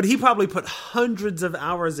about it. But he probably put hundreds of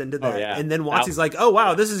hours into that, and then WotC's like, oh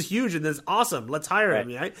wow, this is huge and this is awesome. Let's hire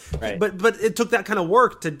him, right? But it took that kind of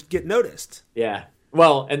work to get noticed. Yeah.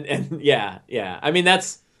 Well, and yeah. I mean,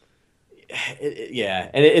 that's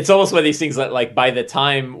and it's almost one of these things that, like, by the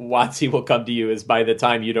time WotC will come to you is by the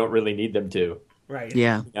time you don't really need them to. Right.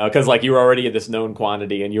 Yeah. Because like you're already at this known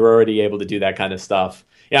quantity and you're already able to do that kind of stuff.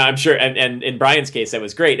 Yeah, I'm sure. And in Brian's case, that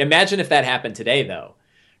was great. Imagine if that happened today, though,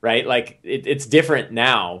 right? Like it's different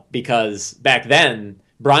now because back then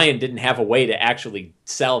Brian didn't have a way to actually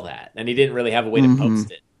sell that, and he didn't really have a way to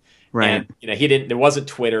post it. Right. And, he didn't. There wasn't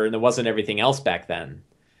Twitter, and there wasn't everything else back then.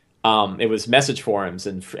 It was message forums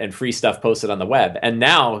and free stuff posted on the web. And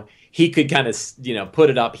now he could kind of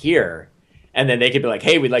put it up here, and then they could be like,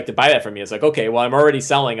 "Hey, we'd like to buy that from you." It's like, okay, well, I'm already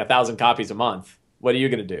selling 1,000 copies a month. What are you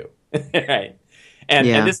going to do, right?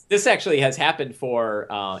 And this actually has happened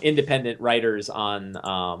for independent writers on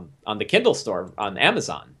the Kindle store on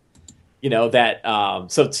Amazon.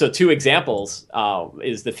 So two examples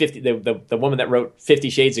is the woman that wrote 50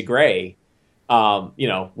 Shades of Grey,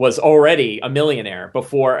 was already a millionaire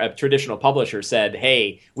before a traditional publisher said,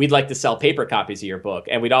 "Hey, we'd like to sell paper copies of your book,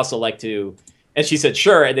 and we'd also like to." And she said,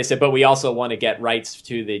 "Sure." And they said, "But we also want to get rights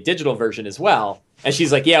to the digital version as well." And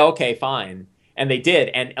she's like, "Yeah, okay, fine." And they did,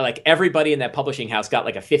 and like everybody in that publishing house got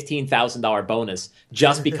like a $15,000 bonus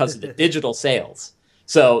just because of the digital sales.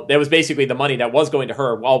 So that was basically the money that was going to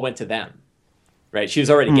her all went to them, right? She was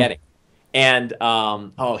already getting. And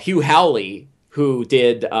Hugh Howley, who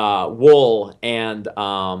did Wool and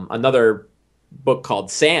another book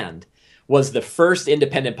called Sand, was the first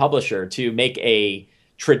independent publisher to make a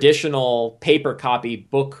traditional paper copy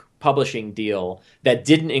book publishing deal that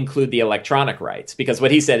didn't include the electronic rights. Because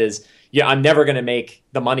what he said is, yeah, I'm never going to make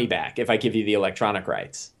the money back if I give you the electronic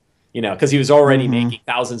rights, because he was already making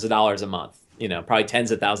thousands of dollars a month, probably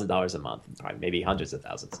tens of thousands of dollars a month, probably maybe hundreds of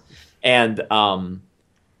thousands. And,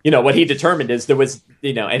 what he determined is there was,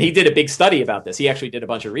 and he did a big study about this. He actually did a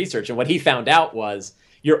bunch of research. And what he found out was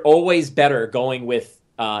you're always better going with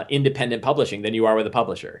independent publishing than you are with a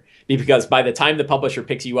publisher, because by the time the publisher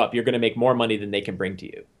picks you up, you're going to make more money than they can bring to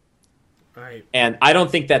you. Right. And I don't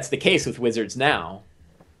think that's the case with Wizards now,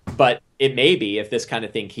 but it may be if this kind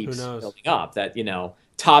of thing keeps building up, that,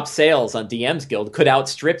 top sales on DM's Guild could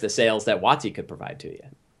outstrip the sales that WotC could provide to you.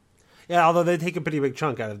 Yeah, although they take a pretty big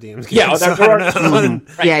chunk out of DM's Guild. Yeah, so I don't know.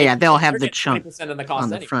 Yeah, they'll have the chunk on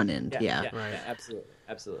the anyway. Front end. Yeah. Right.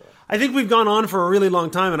 Absolutely. I think we've gone on for a really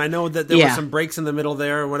long time, and I know that there were some breaks in the middle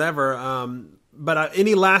there or whatever. But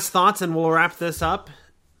any last thoughts, and we'll wrap this up?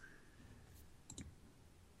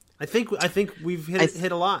 I think we've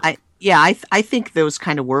hit a lot. I think those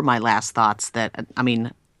kind of were my last thoughts. That, I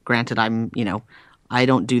mean, granted, I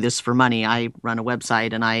don't do this for money. I run a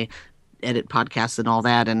website and I edit podcasts and all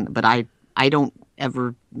that, but I don't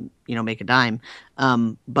ever make a dime.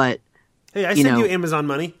 But hey, I send you Amazon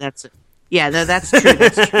money. That's it. Yeah, that's true.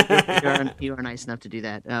 That's true. You are nice enough to do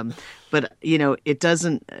that. But it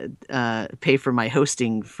doesn't pay for my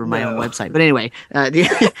hosting for my own website. But anyway,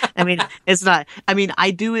 I mean, it's not. I mean,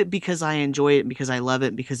 I do it because I enjoy it, because I love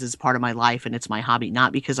it, because it's part of my life and it's my hobby,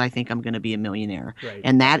 not because I think I'm going to be a millionaire. Right.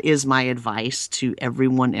 And that is my advice to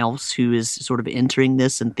everyone else who is sort of entering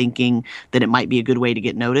this and thinking that it might be a good way to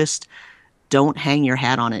get noticed. Don't hang your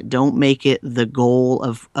hat on it. Don't make it the goal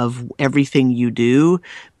of everything you do,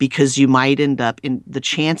 because you might end up the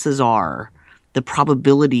chances are, the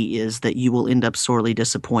probability is that you will end up sorely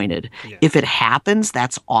disappointed. Yeah. If it happens,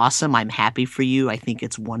 that's awesome. I'm happy for you. I think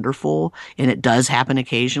it's wonderful. And it does happen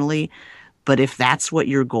occasionally. But if that's what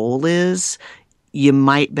your goal is, you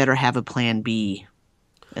might better have a plan B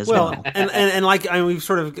as well. and we've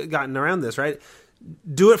sort of gotten around this, right?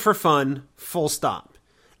 Do it for fun, full stop.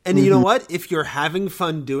 And you know what? If you're having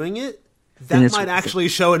fun doing it, that might actually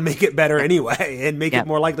show and make it better anyway, and make it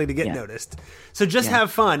more likely to get noticed. So just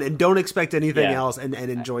have fun and don't expect anything else, and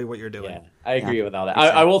enjoy what you're doing. Yeah, I agree with all that.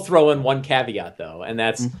 I will throw in one caveat, though, and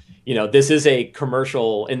that's, this is a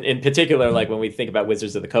commercial, in particular, like when we think about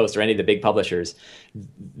Wizards of the Coast or any of the big publishers,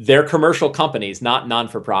 they're commercial companies, not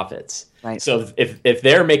non-for-profits. Right. So if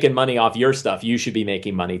they're making money off your stuff, you should be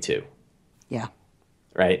making money too. Yeah.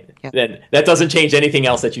 Right. Yep. Then that doesn't change anything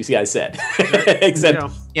else that you guys said, except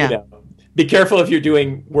be careful if you're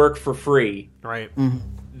doing work for free. Right.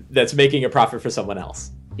 That's making a profit for someone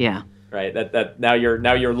else. Yeah. Right. That now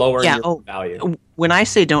you're lowering your value. When I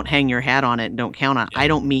say don't hang your hat on it, don't count on it, I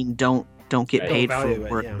don't mean don't get paid for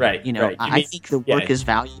work. Right. I think the work is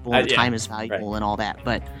valuable, and time is valuable, and all that.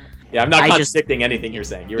 But I'm not contradicting anything you're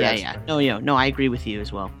saying. No, I agree with you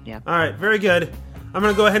as well. Yeah. All right. Very good. I'm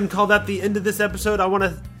going to go ahead and call that the end of this episode. I want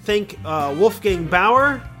to thank Wolfgang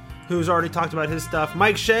Bauer, who's already talked about his stuff.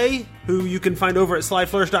 Mike Shea, who you can find over at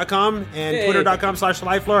slyflourish.com and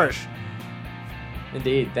twitter.com/slyflourish.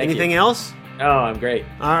 Indeed. Anything else? Oh, I'm great.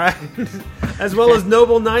 All right. As well as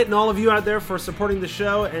Noble Knight and all of you out there for supporting the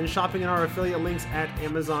show and shopping in our affiliate links at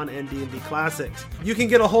Amazon and D&D Classics. You can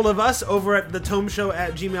get a hold of us over at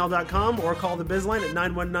thetomeshow@gmail.com or call the Bizline at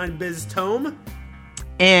 919-BIZ-TOME.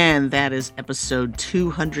 And that is episode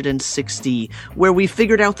 260, where we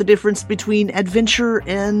figured out the difference between adventure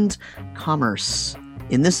and commerce.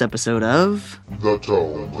 In this episode of The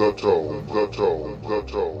Tome, The Tome, The Tome, The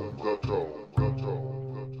Tome, The Tome, The Tome.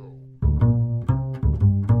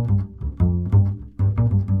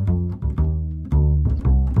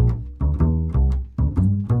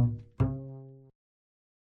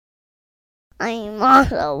 I'm on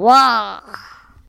the wall.